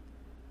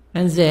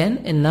 And then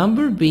in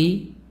number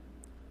B,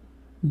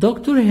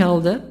 Dr.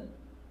 Hilda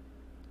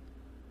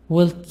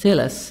will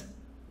tell us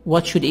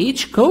what should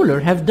each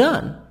caller have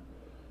done.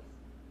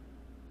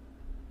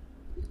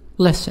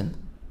 Listen.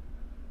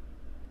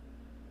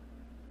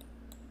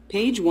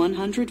 Page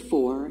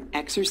 104,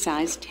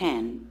 Exercise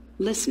 10,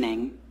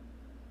 Listening.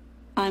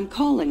 I'm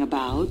calling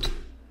about.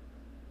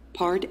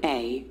 Part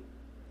A.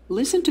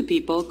 Listen to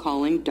people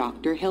calling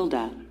Dr.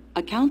 Hilda,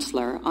 a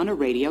counselor on a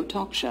radio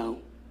talk show.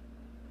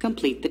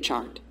 Complete the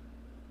chart.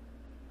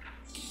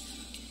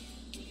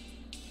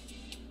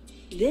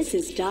 This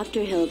is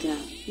Dr. Hilda.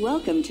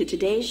 Welcome to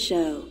today's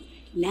show.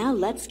 Now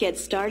let's get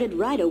started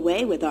right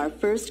away with our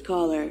first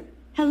caller.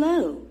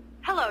 Hello.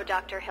 Hello,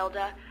 Dr.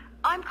 Hilda.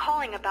 I'm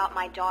calling about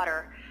my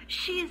daughter.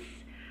 She's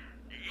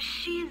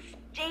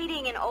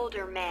dating an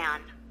older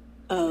man.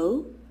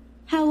 Oh?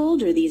 How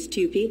old are these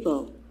two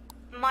people?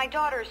 My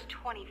daughter's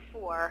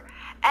 24,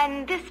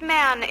 and this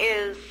man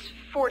is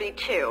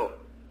 42.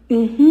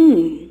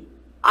 Mm-hmm.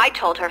 I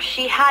told her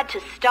she had to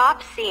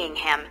stop seeing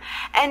him,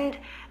 and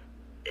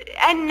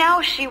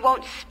now she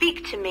won't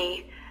speak to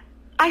me.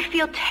 I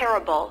feel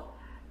terrible.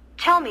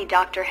 Tell me,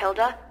 Dr.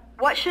 Hilda,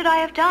 what should I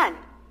have done?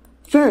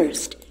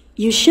 First,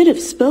 you should have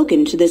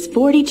spoken to this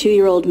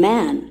 42-year-old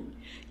man.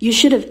 You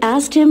should have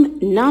asked him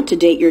not to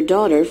date your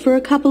daughter for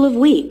a couple of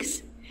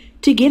weeks,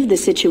 to give the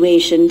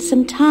situation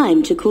some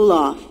time to cool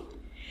off.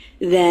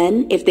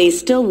 Then, if they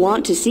still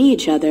want to see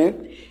each other,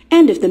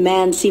 and if the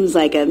man seems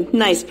like a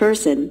nice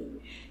person,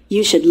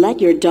 you should let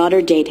your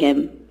daughter date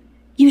him.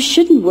 You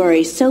shouldn't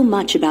worry so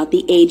much about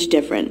the age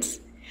difference.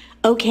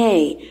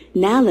 Okay,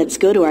 now let's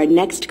go to our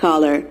next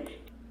caller.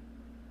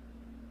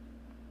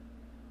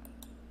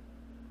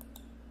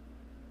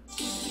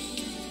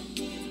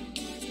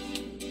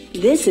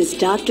 This is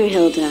Dr.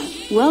 Hilda.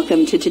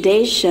 Welcome to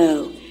today's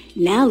show.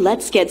 Now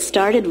let's get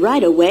started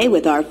right away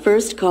with our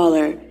first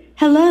caller.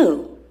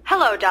 Hello.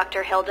 Hello,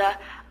 Dr. Hilda.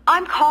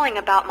 I'm calling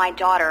about my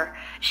daughter.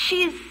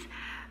 She's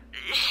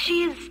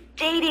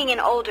dating an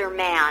older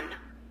man.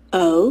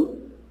 Oh?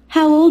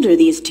 How old are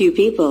these two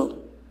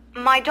people?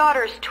 My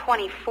daughter's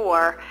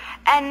 24,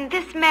 and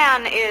this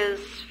man is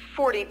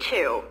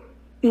 42.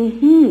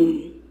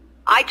 Mm-hmm.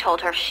 I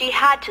told her she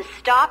had to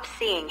stop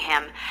seeing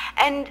him,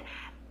 and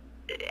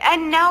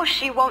now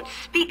she won't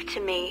speak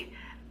to me.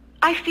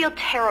 I feel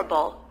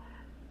terrible.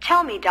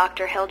 Tell me,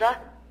 Dr. Hilda,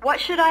 what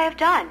should I have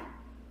done?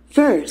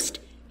 First,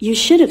 you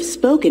should have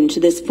spoken to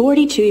this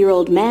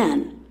 42-year-old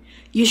man.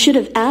 You should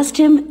have asked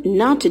him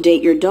not to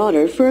date your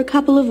daughter for a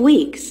couple of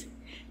weeks,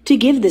 to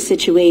give the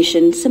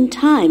situation some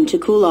time to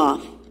cool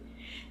off.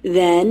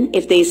 Then,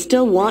 if they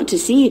still want to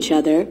see each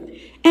other,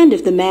 and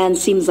if the man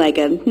seems like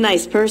a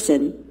nice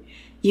person,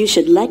 you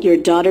should let your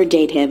daughter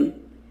date him.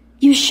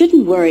 You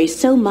shouldn't worry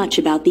so much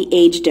about the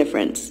age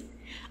difference.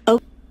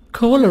 Oh.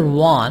 Caller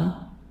 1.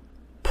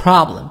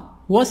 Problem.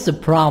 What's the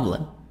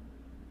problem?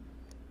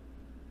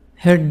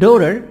 The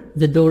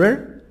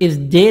daughter is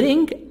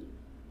dating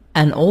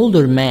an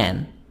older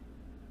man.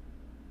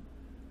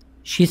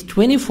 She's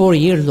 24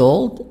 years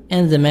old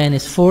and the man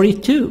is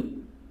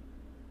 42.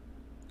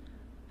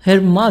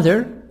 Her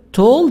mother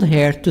told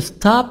her to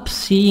stop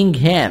seeing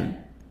him.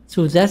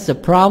 So that's the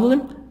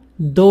problem.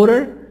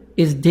 Daughter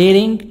is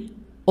dating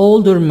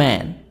older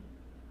man.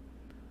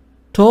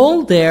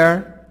 Told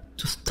her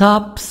to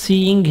stop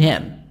seeing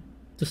him.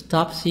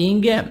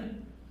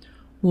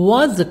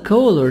 What the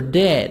caller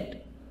did?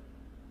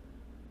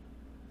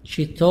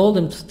 She told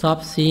him to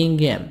stop seeing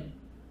him.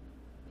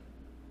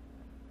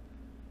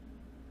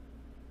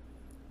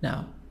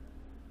 Now,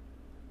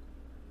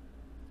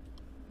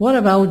 what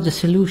about the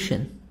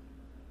solution?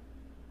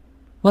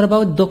 What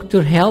about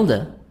Dr.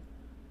 Hilda?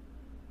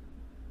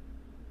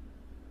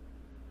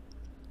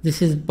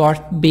 This is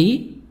part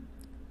B.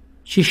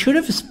 She should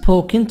have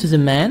spoken to the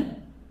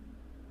man.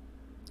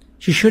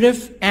 She should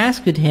have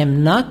asked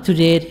him not to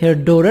date her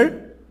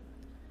daughter.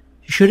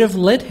 She should have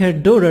let her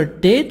daughter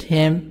date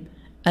him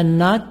and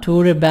not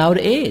told about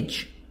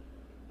age.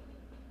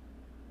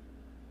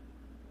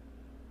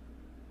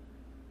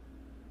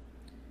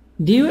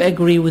 Do you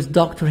agree with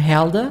Dr.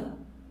 Hilda?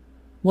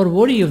 What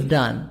would you have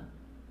done?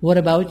 What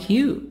about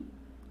you?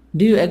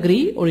 Do you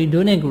agree or you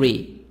don't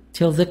agree?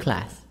 Tell the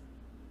class.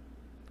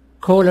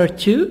 Caller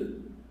 2.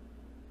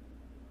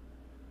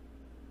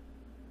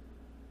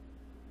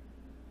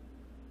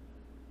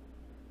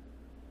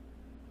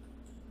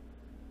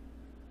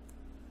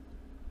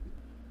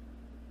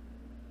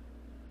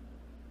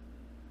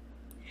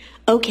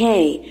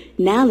 Okay,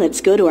 now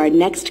let's go to our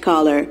next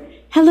caller.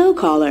 Hello,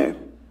 caller.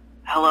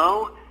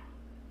 Hello?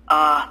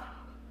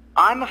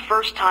 I'm a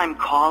first-time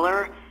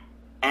caller,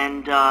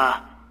 and,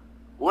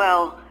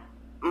 well,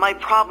 my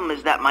problem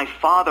is that my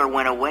father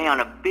went away on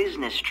a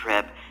business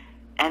trip,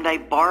 and I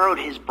borrowed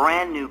his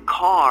brand-new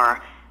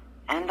car,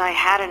 and I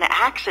had an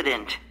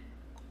accident.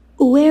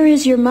 Where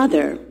is your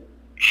mother?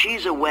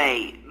 She's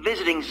away,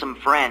 visiting some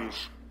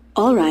friends.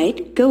 All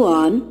right, go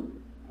on.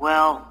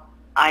 Well,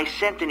 I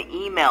sent an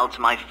email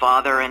to my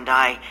father, and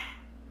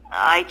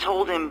I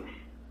told him,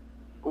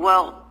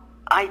 well,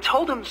 I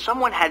told him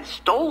someone had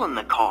stolen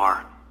the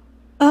car.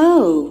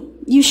 Oh,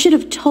 you should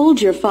have told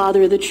your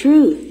father the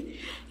truth.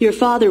 Your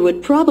father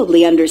would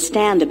probably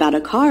understand about a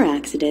car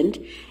accident,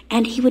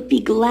 and he would be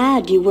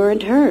glad you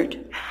weren't hurt.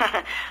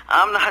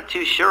 I'm not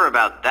too sure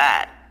about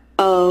that.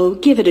 Oh,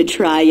 give it a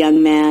try,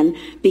 young man,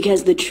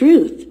 because the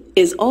truth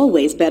is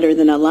always better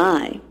than a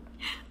lie.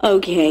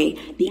 Okay,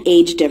 the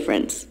age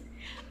difference.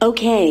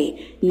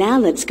 Okay, now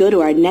let's go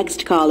to our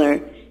next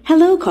caller.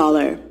 Hello,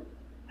 caller.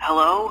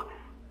 Hello?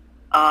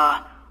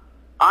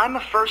 I'm a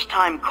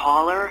first-time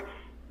caller,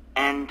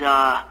 and,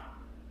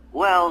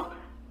 well,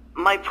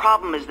 my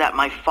problem is that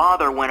my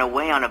father went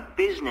away on a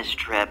business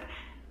trip,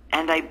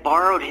 and I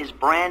borrowed his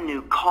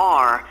brand-new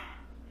car,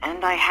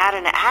 and I had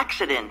an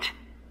accident.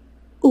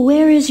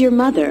 Where is your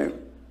mother?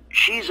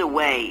 She's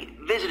away,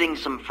 visiting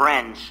some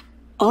friends.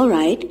 All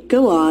right,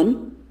 go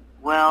on.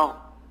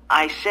 Well,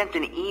 I sent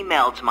an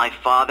email to my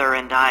father,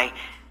 and I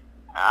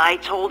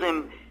told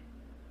him,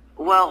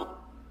 well,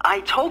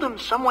 I told him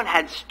someone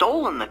had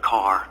stolen the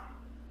car.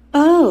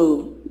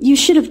 Oh, you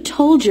should have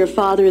told your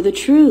father the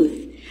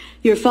truth.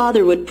 Your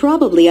father would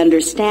probably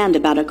understand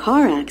about a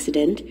car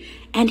accident,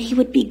 and he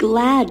would be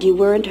glad you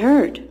weren't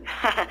hurt.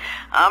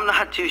 I'm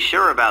not too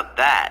sure about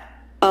that.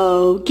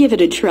 Oh, give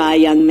it a try,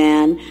 young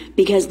man,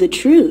 because the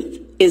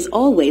truth is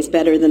always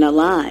better than a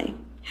lie.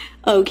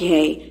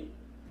 Okay.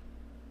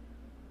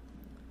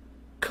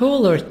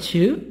 Caller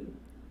 2.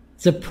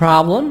 The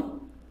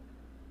problem.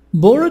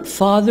 borrowed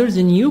father's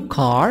new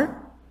car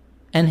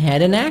and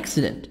had an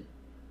accident.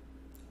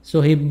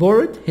 So he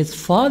borrowed his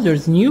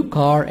father's new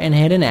car and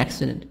had an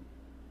accident.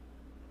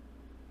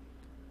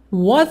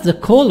 What the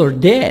caller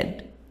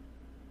did?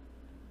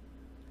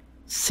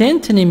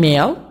 Sent an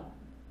email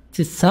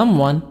to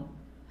someone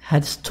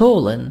had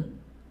stolen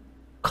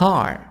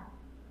car.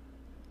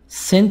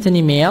 Sent an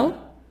email,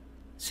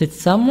 said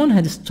someone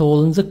had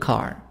stolen the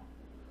car.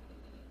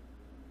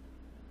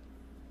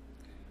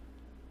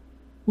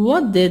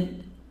 What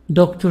did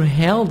Dr.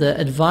 Hilda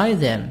advise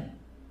them?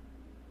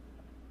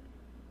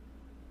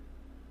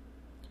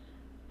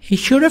 He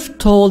should have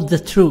told the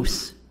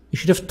truth. He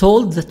should have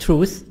told the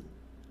truth.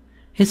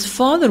 His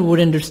father would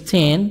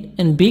understand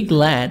and be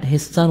glad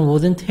his son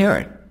wasn't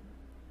hurt.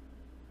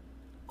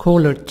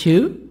 Caller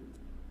 2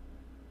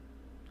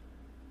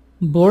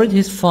 borrowed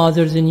his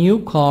father's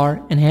new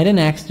car and had an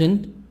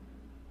accident.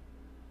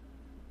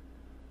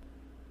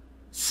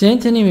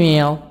 Sent an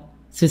email,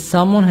 said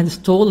someone had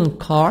stolen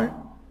car.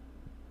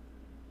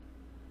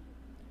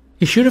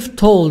 He should have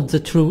told the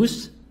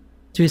truth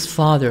to his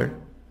father.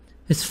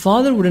 His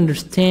father would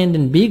understand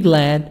and be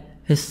glad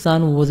his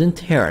son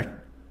wasn't hurt.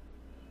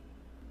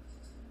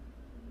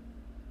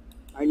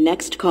 Our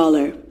next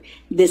caller.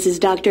 This is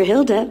Dr.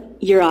 Hilda.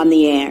 You're on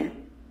the air.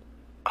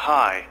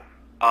 Hi.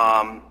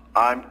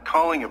 I'm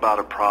calling about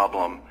a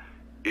problem.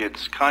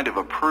 It's kind of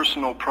a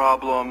personal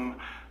problem,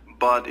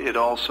 but it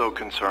also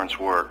concerns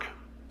work.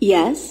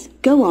 Yes,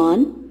 go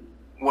on.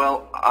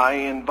 Well, I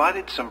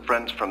invited some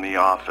friends from the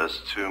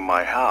office to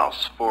my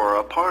house for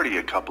a party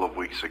a couple of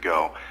weeks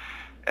ago,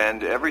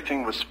 and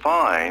everything was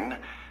fine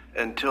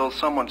until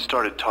someone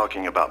started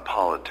talking about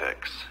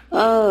politics.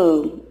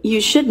 Oh,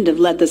 you shouldn't have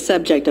let the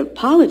subject of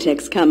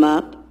politics come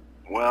up.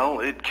 Well,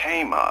 it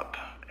came up,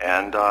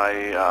 and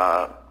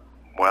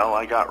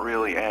I got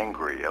really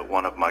angry at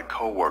one of my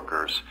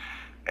coworkers,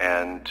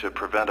 and to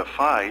prevent a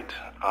fight,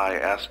 I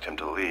asked him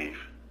to leave.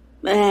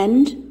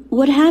 And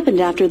what happened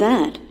after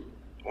that?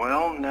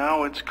 Well,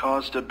 now it's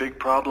caused a big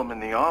problem in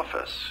the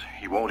office.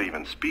 He won't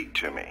even speak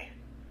to me.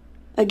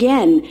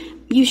 Again,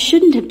 you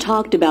shouldn't have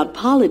talked about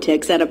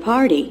politics at a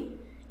party.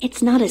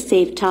 It's not a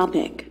safe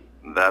topic.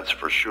 That's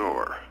for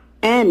sure.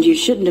 And you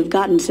shouldn't have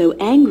gotten so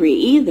angry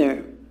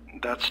either.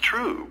 That's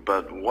true,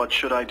 but what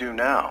should I do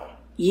now?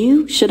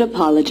 You should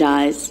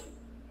apologize.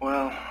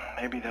 Well,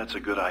 maybe that's a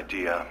good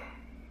idea.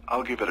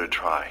 I'll give it a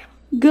try.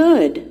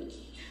 Good.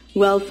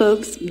 Well,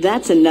 folks,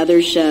 that's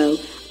another show.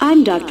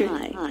 I'm Dr.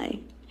 Hi.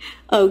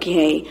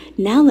 Okay,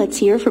 now let's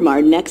hear from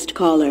our next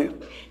caller.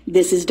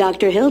 This is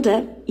Dr.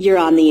 Hilda. You're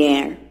on the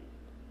air.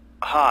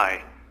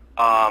 Hi.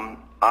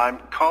 I'm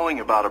calling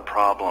about a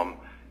problem.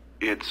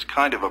 It's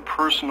kind of a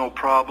personal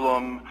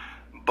problem,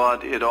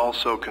 but it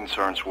also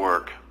concerns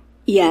work.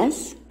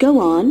 Yes, go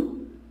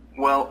on.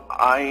 Well,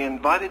 I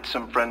invited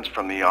some friends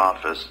from the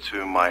office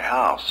to my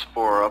house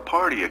for a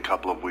party a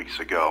couple of weeks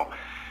ago,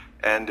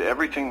 and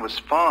everything was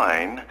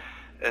fine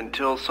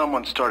until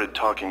someone started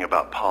talking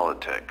about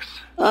politics.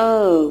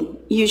 Oh,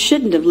 you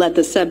shouldn't have let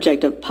the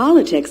subject of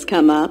politics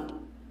come up.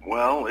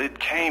 Well, it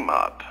came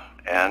up,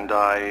 and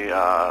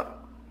I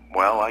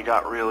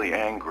got really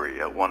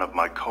angry at one of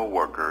my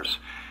coworkers,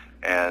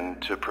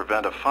 and to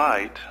prevent a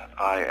fight,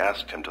 I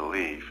asked him to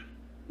leave.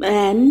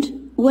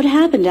 And what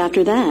happened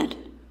after that?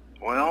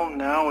 Well,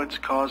 now it's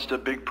caused a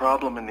big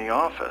problem in the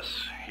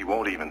office. He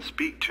won't even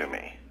speak to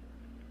me.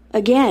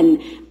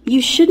 Again,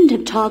 you shouldn't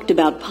have talked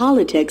about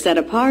politics at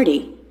a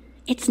party.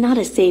 It's not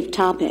a safe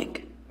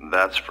topic.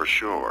 That's for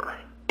sure.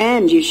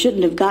 And you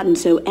shouldn't have gotten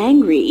so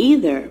angry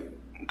either.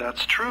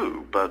 That's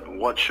true, but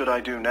what should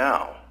I do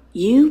now?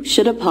 You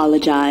should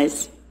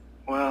apologize.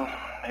 Well,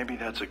 maybe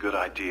that's a good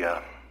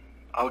idea.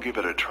 I'll give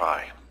it a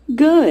try.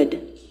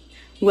 Good.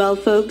 Well,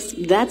 folks,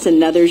 that's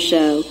another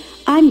show.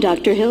 I'm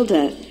Dr.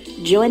 Hilda.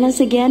 Join us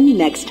again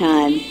next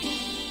time.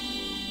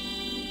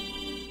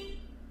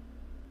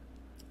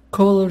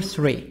 Caller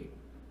 3.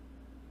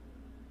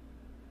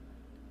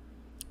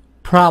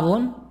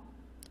 Problem: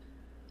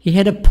 he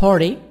had a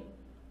party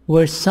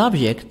where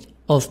subject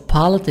of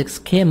politics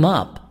came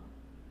up.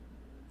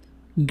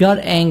 He got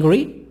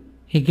angry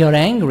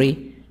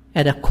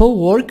at a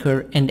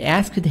co-worker and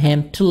asked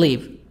him to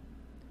leave.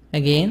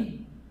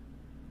 Again,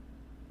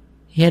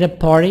 he had a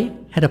party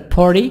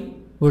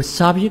where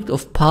subject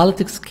of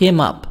politics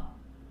came up.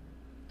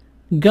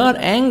 Got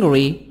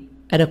angry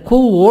at a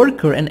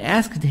co-worker and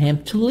asked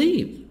him to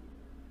leave.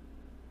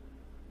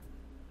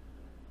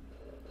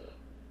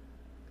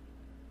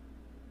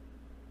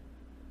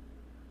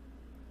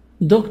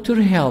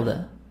 Dr.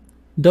 Hilda's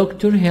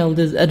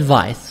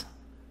advice.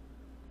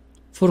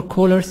 For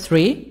caller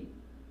 3,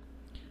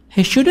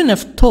 he shouldn't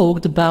have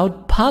talked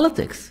about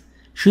politics.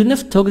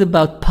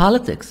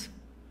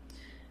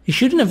 He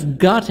shouldn't have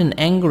gotten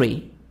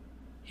angry.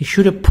 He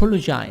should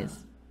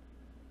apologize.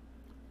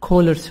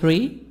 Caller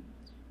 3,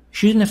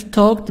 shouldn't have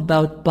talked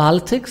about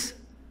politics.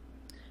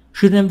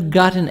 Shouldn't have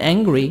gotten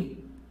angry.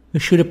 He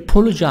should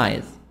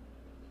apologize.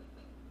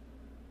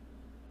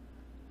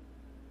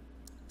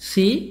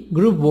 C.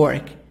 Group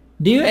work.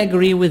 Do you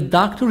agree with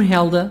Dr.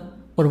 Hilda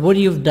or what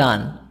you've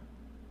done?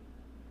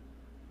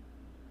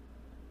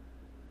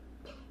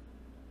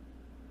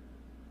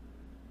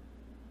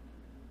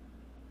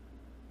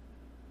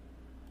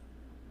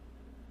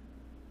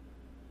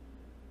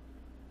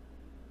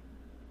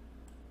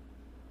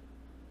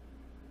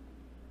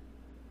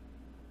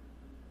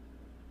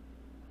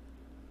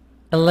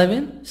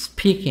 11.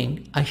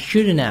 Speaking. I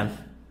shouldn't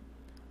have.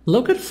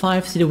 Look at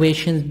 5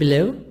 situations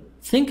below.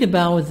 Think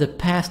about the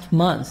past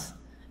month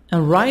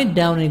and write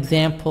down an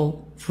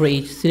example for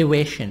each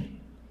situation.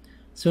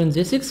 So in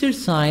this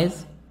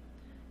exercise,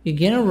 you're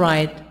gonna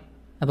write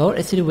about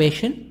a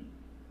situation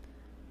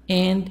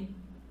and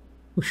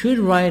we should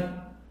write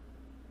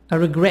a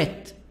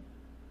regret.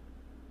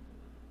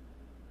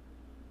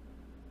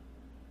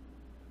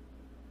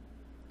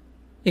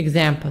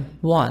 Example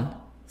 1.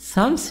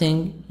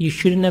 Something you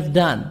shouldn't have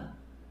done.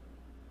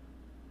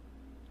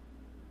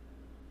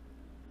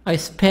 I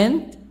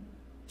spent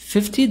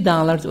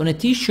 $50 on a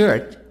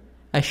t-shirt.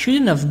 I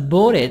shouldn't have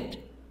bought it.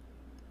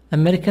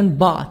 American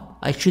bought.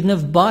 I shouldn't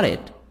have bought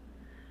it.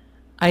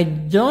 I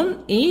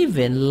don't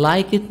even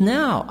like it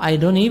now. I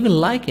don't even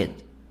like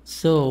it.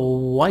 So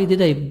why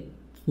did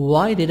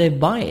I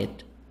buy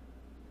it?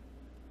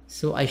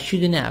 So I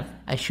shouldn't have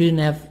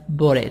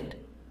bought it.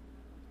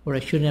 Or I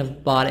shouldn't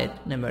have bought it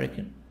in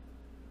American.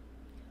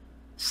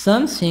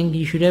 Something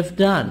you should have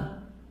done.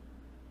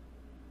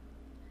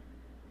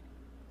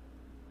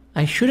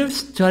 I should have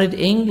studied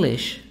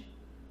English.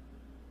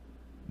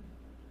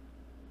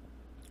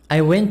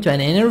 I went to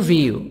an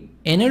interview.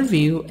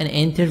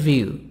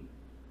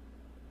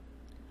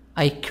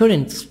 I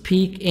couldn't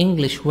speak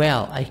English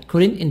well. I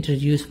couldn't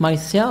introduce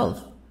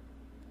myself.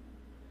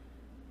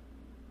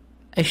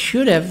 I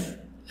should have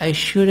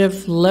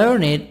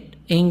learned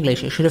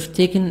English. I should have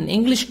taken an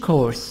English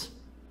course.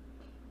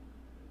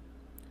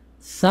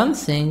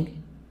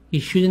 Something you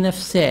shouldn't have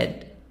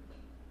said.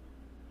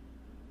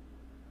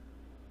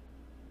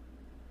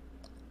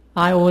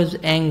 I was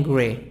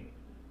angry.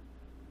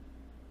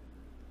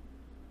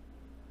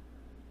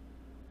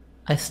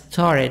 I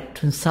started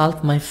to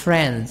insult my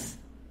friends.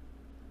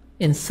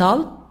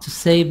 Insult, to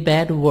say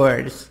bad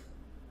words.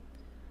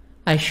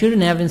 I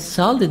shouldn't have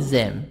insulted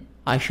them.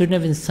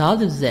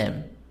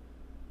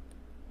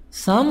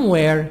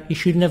 Somewhere he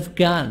shouldn't have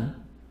gone.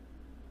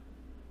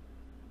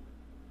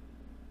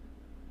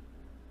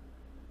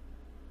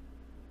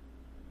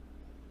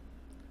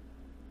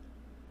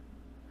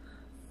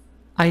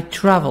 I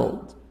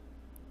traveled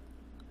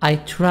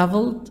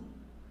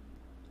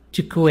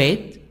to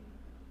Kuwait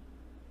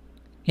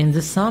in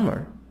the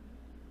summer.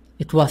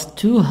 It was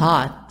too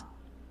hot.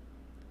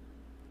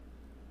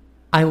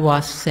 I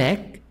was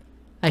sick.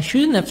 I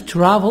shouldn't have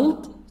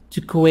traveled to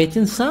Kuwait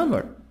in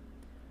summer.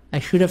 I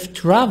should have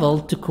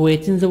traveled to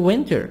Kuwait in the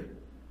winter.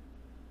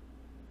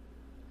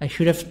 I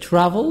should have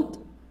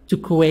traveled to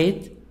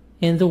Kuwait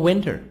in the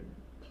winter.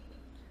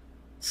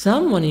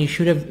 Someone you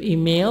should have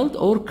emailed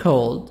or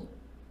called.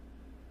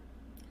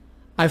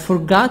 I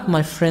forgot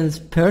my friend's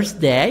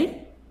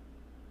birthday.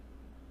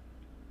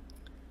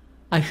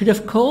 I should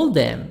have called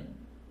them.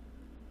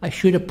 I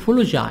should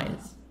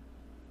apologize.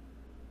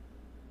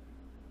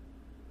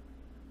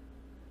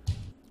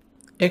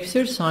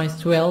 Exercise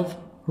 12.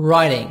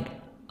 Writing.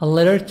 A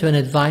letter to an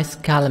advice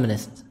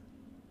columnist.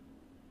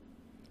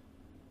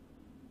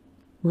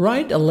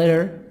 Write a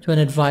letter to an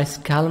advice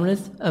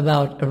columnist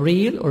about a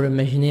real or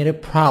imaginary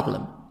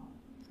problem.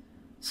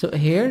 So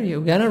here you're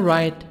gonna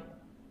write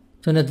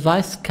to an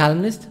advice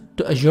columnist,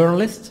 to a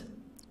journalist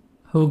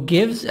who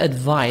gives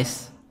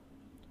advice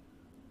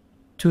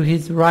to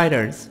his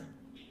writers,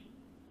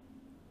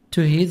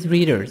 to his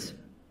readers,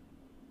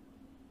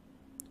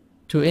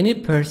 to any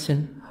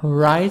person who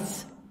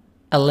writes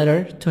a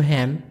letter to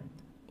him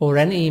or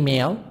an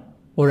email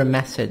or a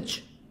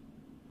message.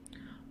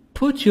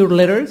 Put your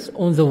letters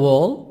on the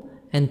wall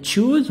and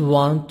choose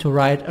one to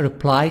write a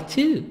reply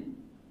to.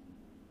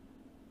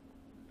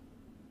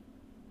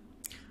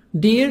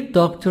 Dear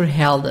Dr.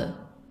 Hilda,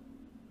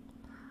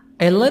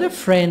 I let a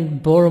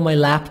friend borrow my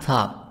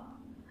laptop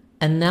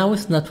and now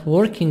it's not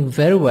working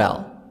very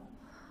well.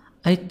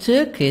 I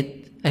took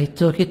it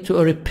to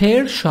a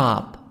repair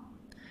shop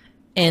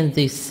and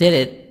they said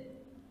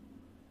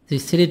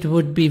it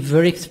would be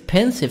very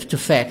expensive to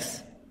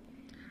fix.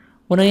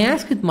 When I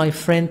asked my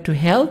friend to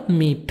help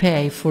me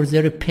pay for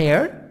the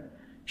repair,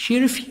 she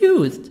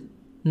refused.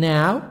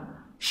 Now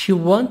she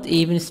won't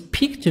even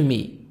speak to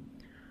me.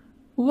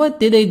 What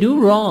did I do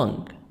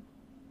wrong?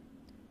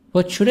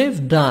 What should I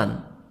have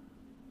done?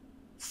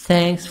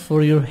 Thanks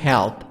for your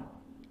help,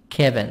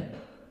 Kevin.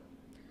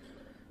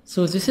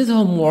 So this is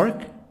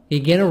homework. You're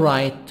gonna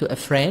write to a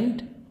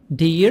friend,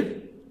 Dear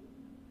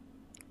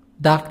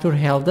Dr.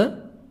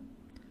 Hilda.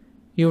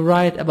 You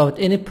write about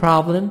any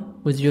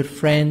problem with your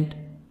friend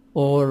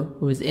or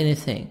with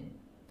anything.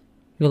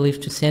 You leave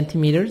 2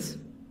 centimeters.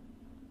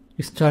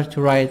 You start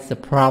to write the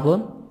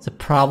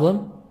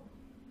problem.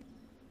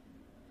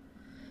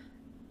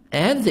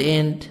 At the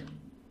end,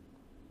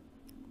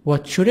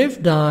 what should I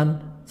have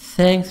done?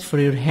 Thanks for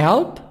your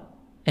help,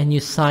 and you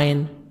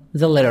sign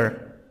the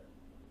letter.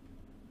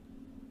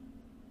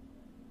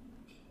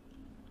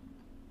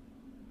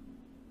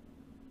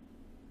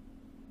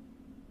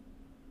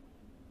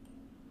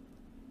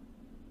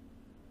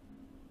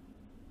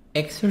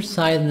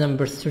 Exercise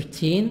number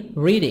 13,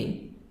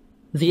 reading.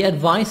 The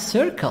Advice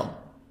Circle.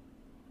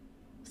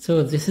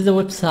 So this is a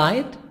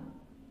website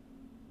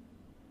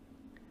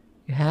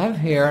You have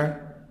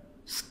here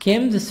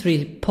skim the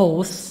 3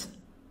 posts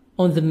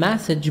on the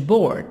message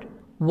board.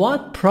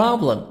 What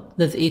problem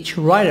does each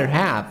writer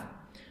have?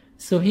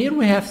 So here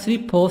we have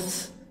 3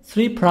 posts,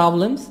 3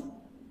 problems,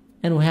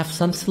 and we have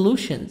some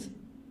solutions.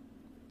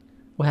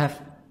 We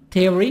have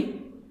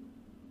Terry,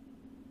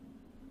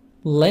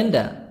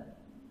 Linda,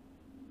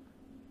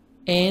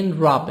 and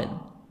Robin.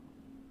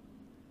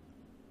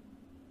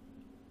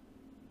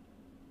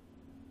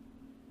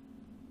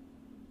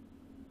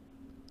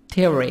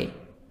 Terry: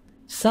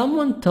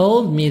 someone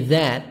told me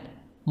that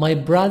my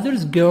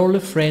brother's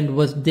girlfriend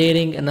was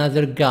dating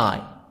another guy.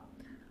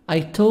 I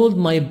told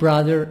my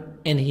brother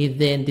and he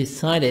then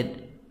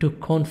decided to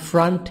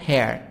confront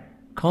her.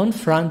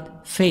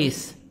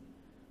 Face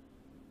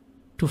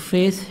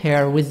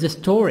her with the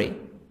story.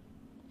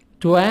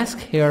 To ask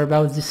her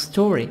about the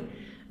story.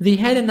 They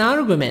had an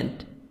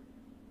argument.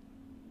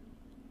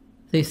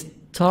 They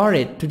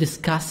started to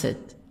discuss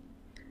it.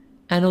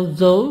 And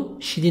although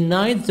she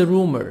denied the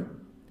rumor,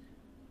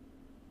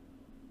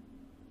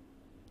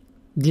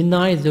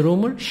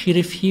 she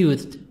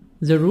refused.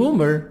 The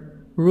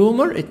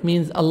rumor, it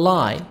means a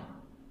lie.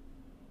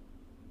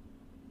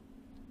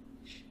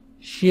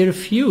 She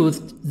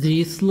refused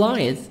these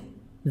lies.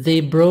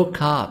 They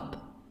broke up.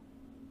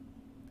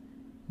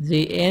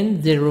 They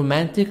end their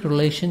romantic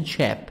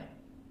relationship.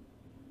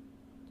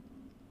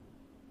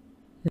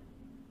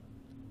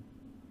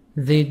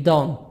 They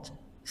don't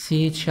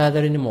see each other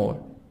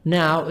anymore.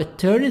 Now it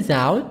turns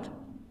out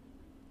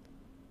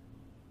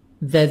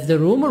that the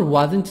rumor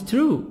wasn't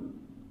true.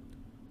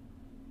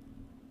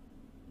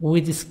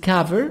 We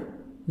discover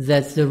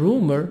that the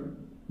rumor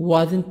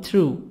wasn't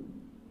true.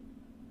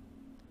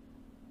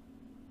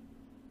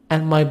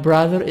 And my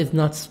brother is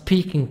not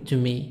speaking to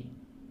me.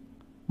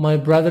 My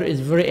brother is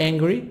very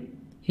angry.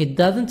 He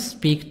doesn't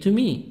speak to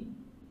me.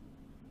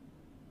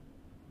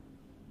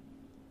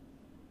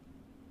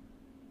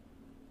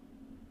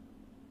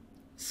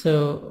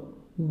 So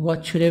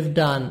what should I have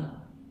done?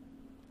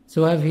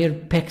 So I have here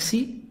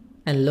Pexi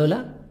and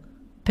Lola.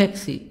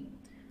 Pexi,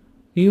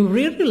 you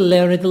really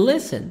learned a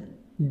lesson,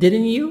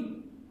 didn't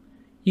you?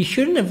 You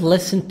shouldn't have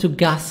listened to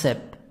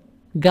gossip.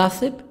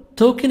 Gossip,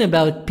 talking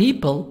about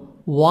people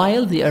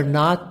while they are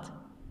not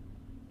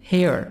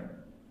here.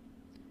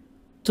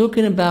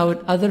 Talking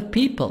about other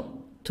people.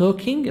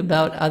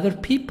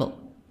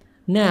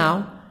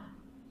 Now,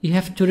 you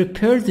have to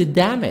repair the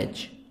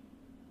damage.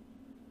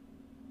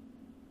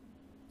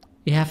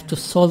 You have to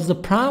solve the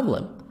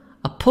problem.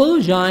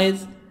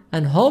 Apologize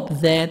and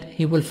hope that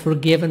he will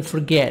forgive and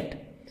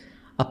forget.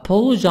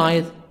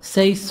 Apologize,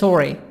 say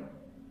sorry,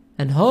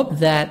 and hope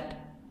that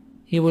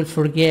he will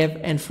forgive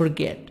and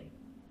forget.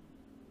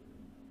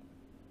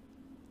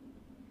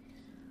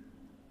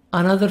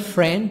 Another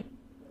friend: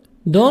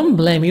 don't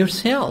blame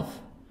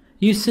yourself.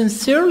 You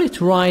sincerely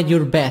tried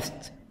your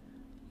best.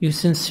 You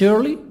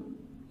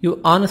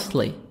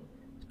honestly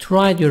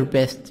tried your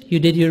best. You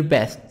did your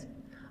best.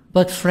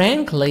 But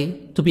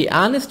frankly, to be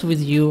honest with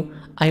you,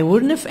 I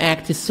wouldn't have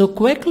acted so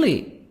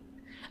quickly.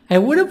 I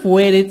would have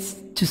waited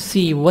to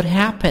see what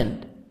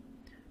happened.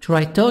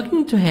 Try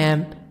talking to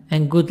him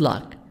and good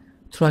luck.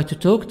 Try to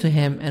talk to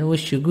him and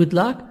wish you good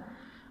luck,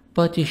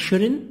 but you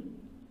shouldn't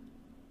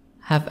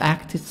have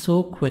acted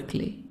so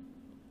quickly.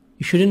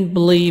 You shouldn't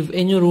believe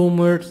any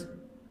rumors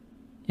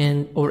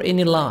or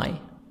any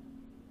lie.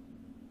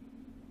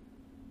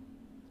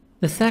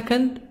 The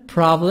second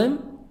problem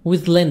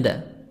with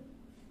Linda.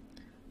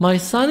 My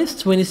son is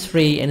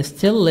 23 and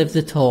still lives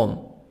at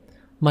home.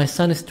 My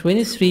son is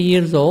 23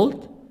 years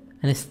old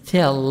and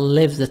still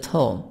lives at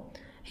home.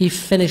 He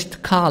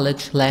finished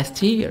college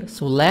last year.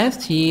 So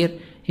last year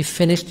he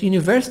finished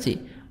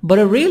university. But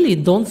I really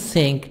don't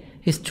think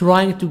he's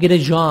trying to get a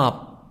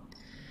job.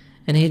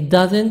 And he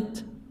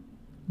doesn't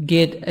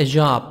get a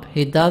job.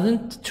 He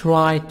doesn't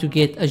try to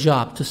get a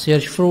job, to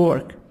search for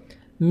work.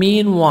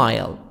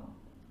 Meanwhile,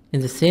 in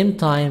the same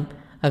time,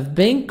 I've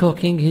been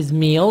cooking his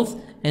meals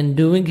and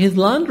doing his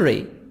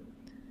laundry.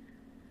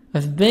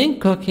 I've been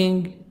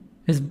cooking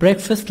his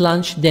breakfast,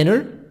 lunch,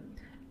 dinner,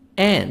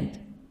 and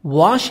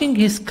washing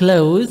his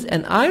clothes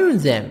and iron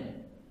them.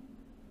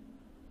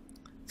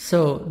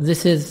 So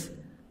this is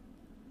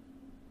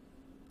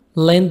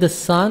Linda's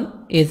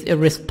son is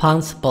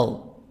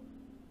irresponsible.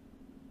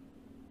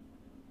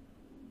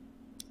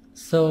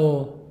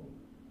 So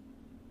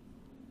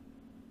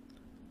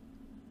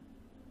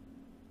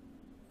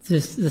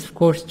this is of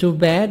course too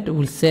bad.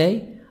 We'll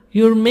say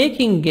you're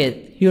making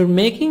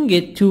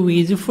it too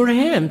easy for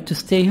him to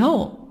stay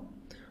home.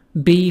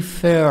 Be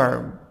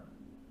firm.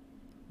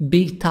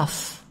 Be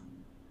tough.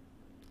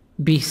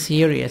 Be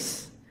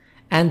serious.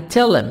 And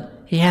tell him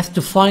he has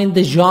to find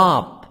a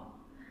job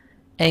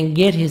and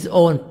get his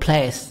own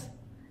place.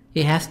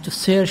 He has to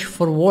search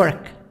for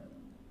work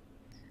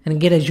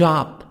and get a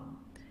job.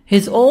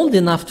 He's old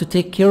enough to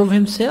take care of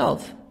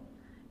himself.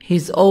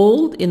 He's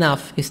old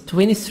enough. He's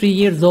 23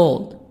 years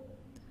old.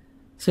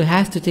 So he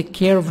has to take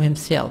care of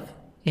himself.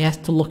 He has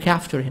to look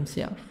after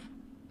himself.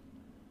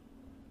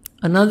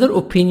 Another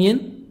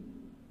opinion,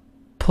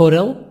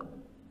 Porel.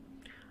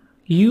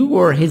 You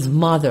are his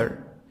mother.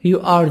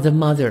 You are the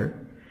mother.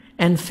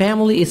 And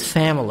family is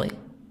family.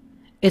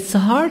 It's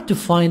hard to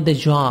find a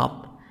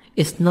job.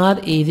 It's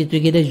not easy to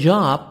get a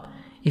job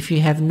if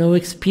you have no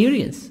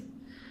experience.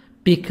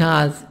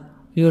 Because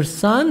your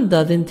son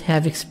doesn't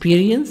have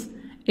experience,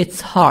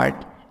 it's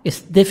hard.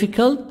 It's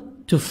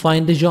difficult to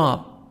find a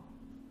job.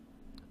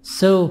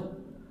 So,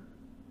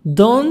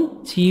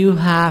 don't you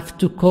have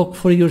to cook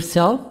for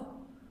yourself?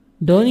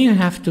 Don't you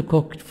have to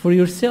cook for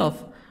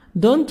yourself?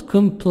 Don't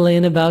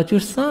complain about your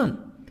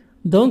son.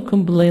 Don't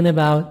complain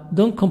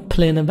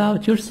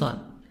about your son.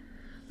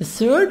 The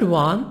third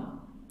one,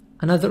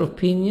 another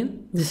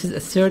opinion. This is a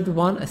third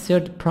one, a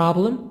third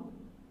problem.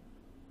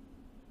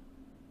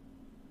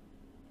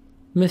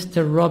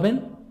 Mr.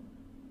 Robin.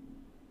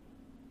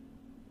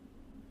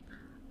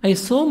 I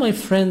saw my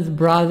friend's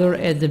brother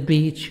at the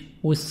beach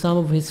with some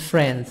of his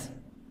friends.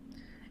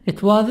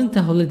 It wasn't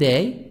a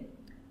holiday,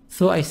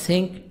 so I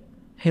think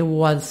he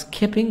was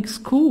skipping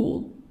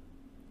school.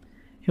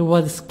 He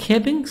was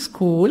skipping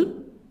school.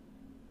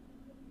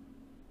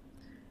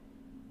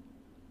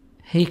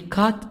 He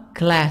cut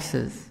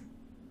classes.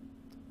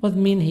 What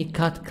mean he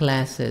cut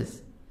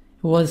classes?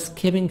 He was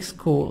skipping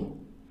school.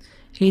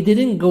 He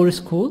didn't go to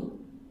school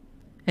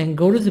and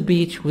go to the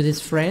beach with his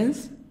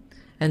friends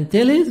and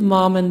tell his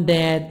mom and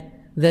dad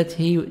that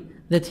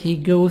he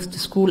goes to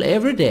school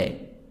every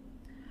day.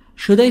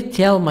 Should I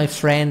tell my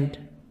friend?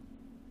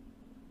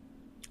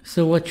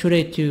 So what should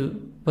I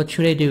do?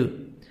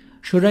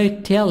 Should I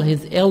tell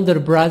his elder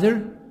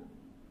brother?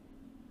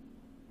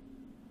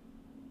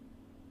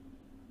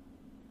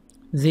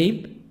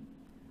 Zeeb,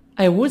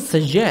 I would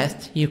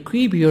suggest you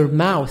keep your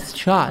mouth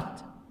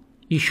shut.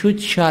 You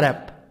should shut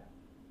up.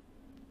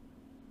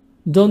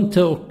 Don't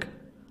talk.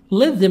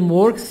 Let them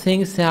work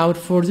things out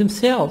for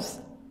themselves.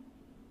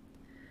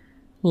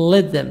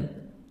 Let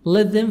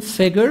them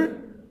figure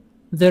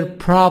their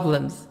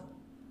problems.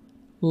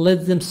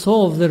 Let them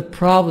solve their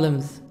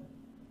problems.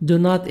 Do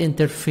not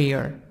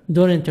interfere.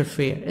 Don't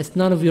interfere. It's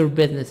none of your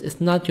business. It's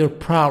not your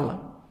problem.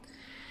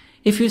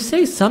 If you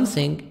say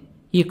something,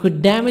 you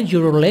could damage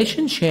your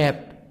relationship.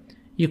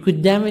 You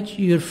could damage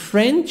your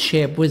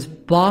friendship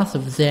with both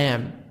of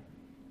them.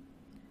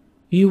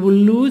 You will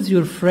lose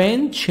your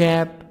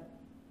friendship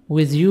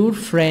with your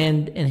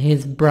friend and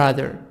his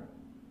brother.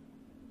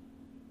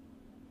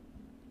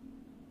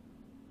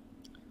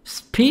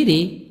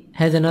 Speedy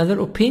has another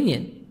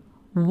opinion.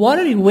 What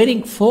are you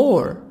waiting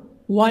for?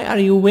 Why are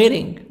you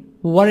waiting?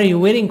 What are you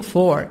waiting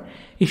for?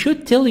 You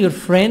should tell your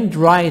friend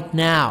right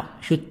now.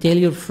 You should tell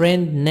your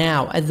friend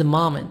now at the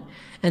moment.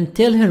 And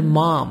tell her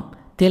mom.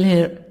 Tell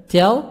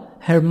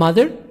her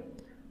mother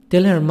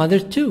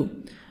too.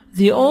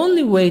 The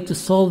only way to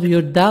solve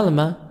your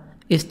dilemma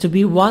is to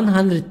be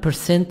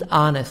 100%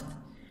 honest.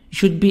 You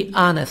should be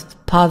honest,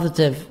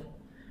 positive.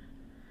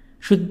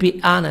 Should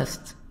be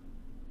honest.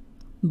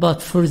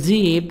 But for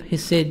Zeeb, he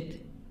said,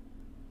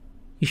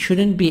 you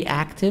shouldn't be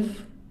active.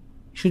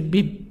 You should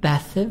be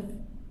passive.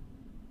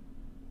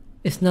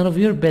 It's none of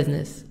your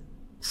business.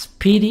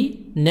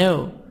 Speedy,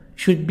 no.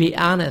 Should be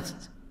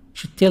honest.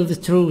 Should tell the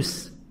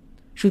truth.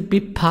 Should be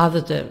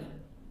positive.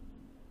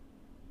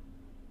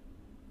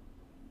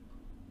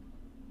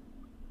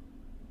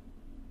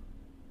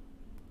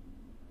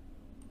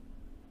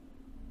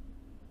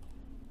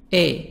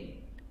 A.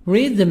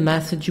 Read the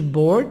message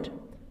board,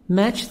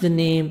 match the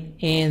name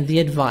and the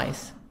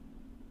advice.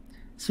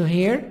 So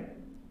here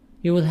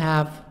you will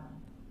have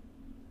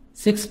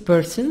 6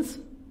 persons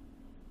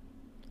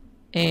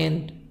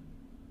and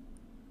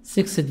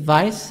 6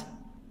 advice.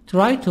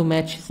 Try to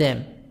match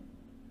them.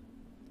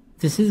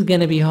 This is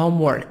gonna be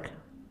homework.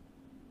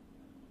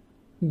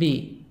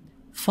 B.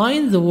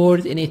 Find the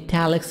word in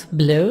italics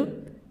below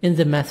in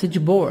the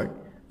message board.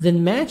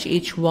 Then match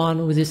each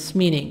one with its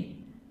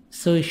meaning.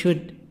 So you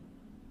should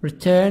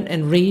return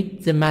and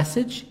read the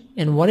message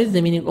and what is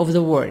the meaning of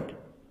the word.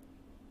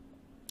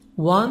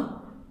 1.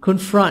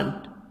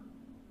 Confront.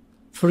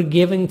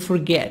 Forgive and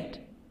forget.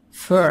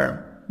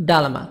 Firm.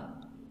 Dilemma.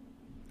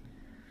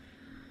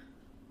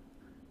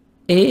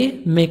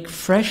 A. Make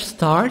fresh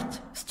start.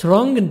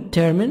 Strong and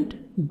determined.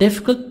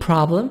 Difficult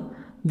problem.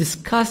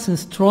 Discuss in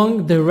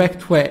strong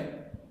direct way.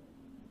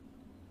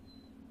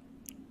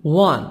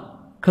 1.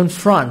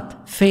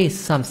 Confront. Face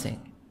something.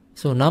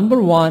 So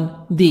number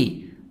 1,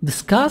 D.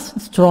 Discuss in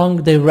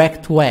strong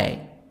direct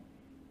way.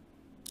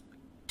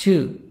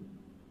 2.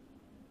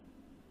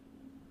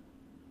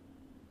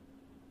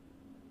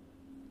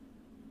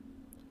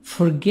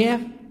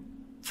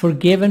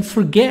 Forgive and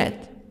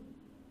forget.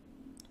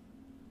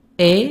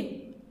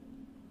 A.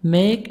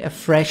 Make a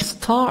fresh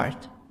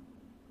start.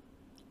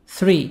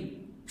 3.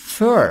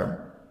 Firm.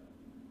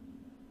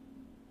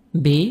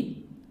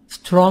 B.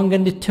 Strong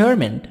and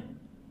determined.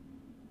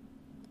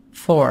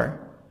 4.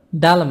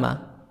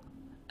 Dilemma.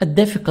 A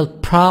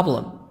difficult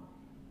problem.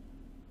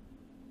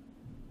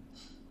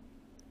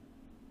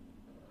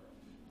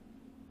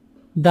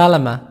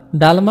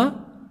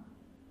 Dilemma.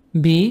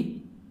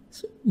 B.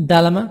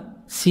 Dilemma.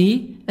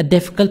 C. A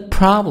difficult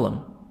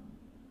problem.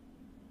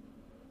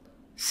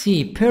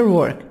 C. Pair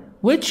work.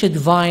 which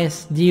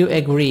advice do you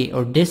agree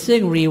or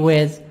disagree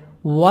with?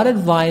 What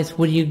advice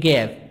would you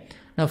give?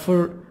 Now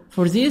for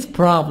these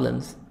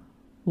problems,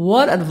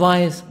 what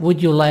advice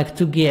would you like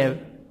to give?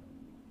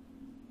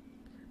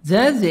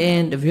 That's the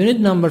end of unit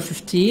number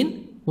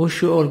 15.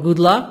 Wish you all good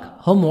luck.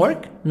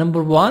 Homework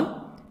number 1,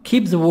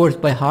 keep the words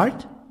by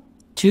heart.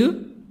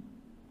 2,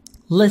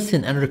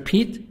 listen and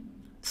repeat.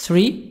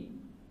 3,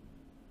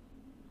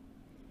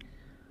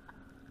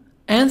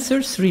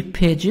 answer 3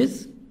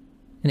 pages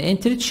in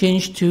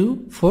interchange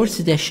 2 4th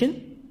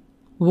edition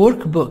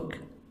workbook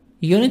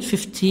unit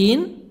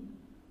 15,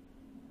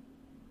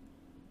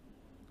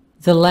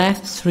 the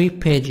last 3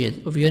 pages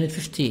of unit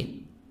 15.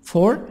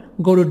 4,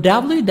 go to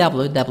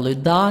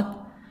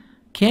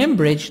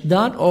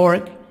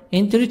www.cambridge.org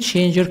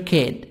interchange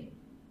arcade.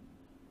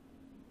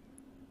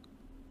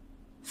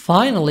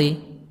 Finally,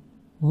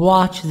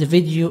 watch the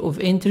video of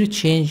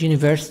Interchange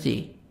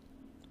University,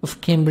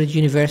 of Cambridge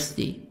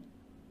University.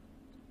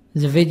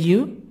 The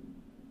video,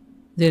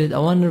 there is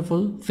a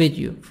wonderful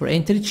video for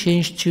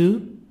Interchange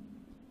 2,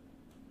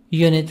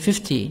 Unit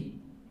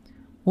 15.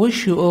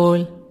 Wish you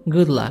all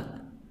good luck.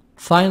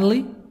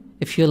 Finally,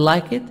 if you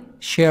like it,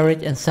 share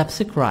it and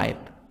subscribe.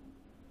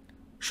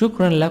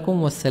 شكرا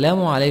لكم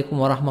والسلام عليكم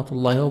ورحمة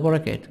الله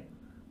وبركاته.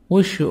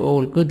 Wish you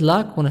all good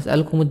luck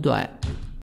ونسألكم الدعاء.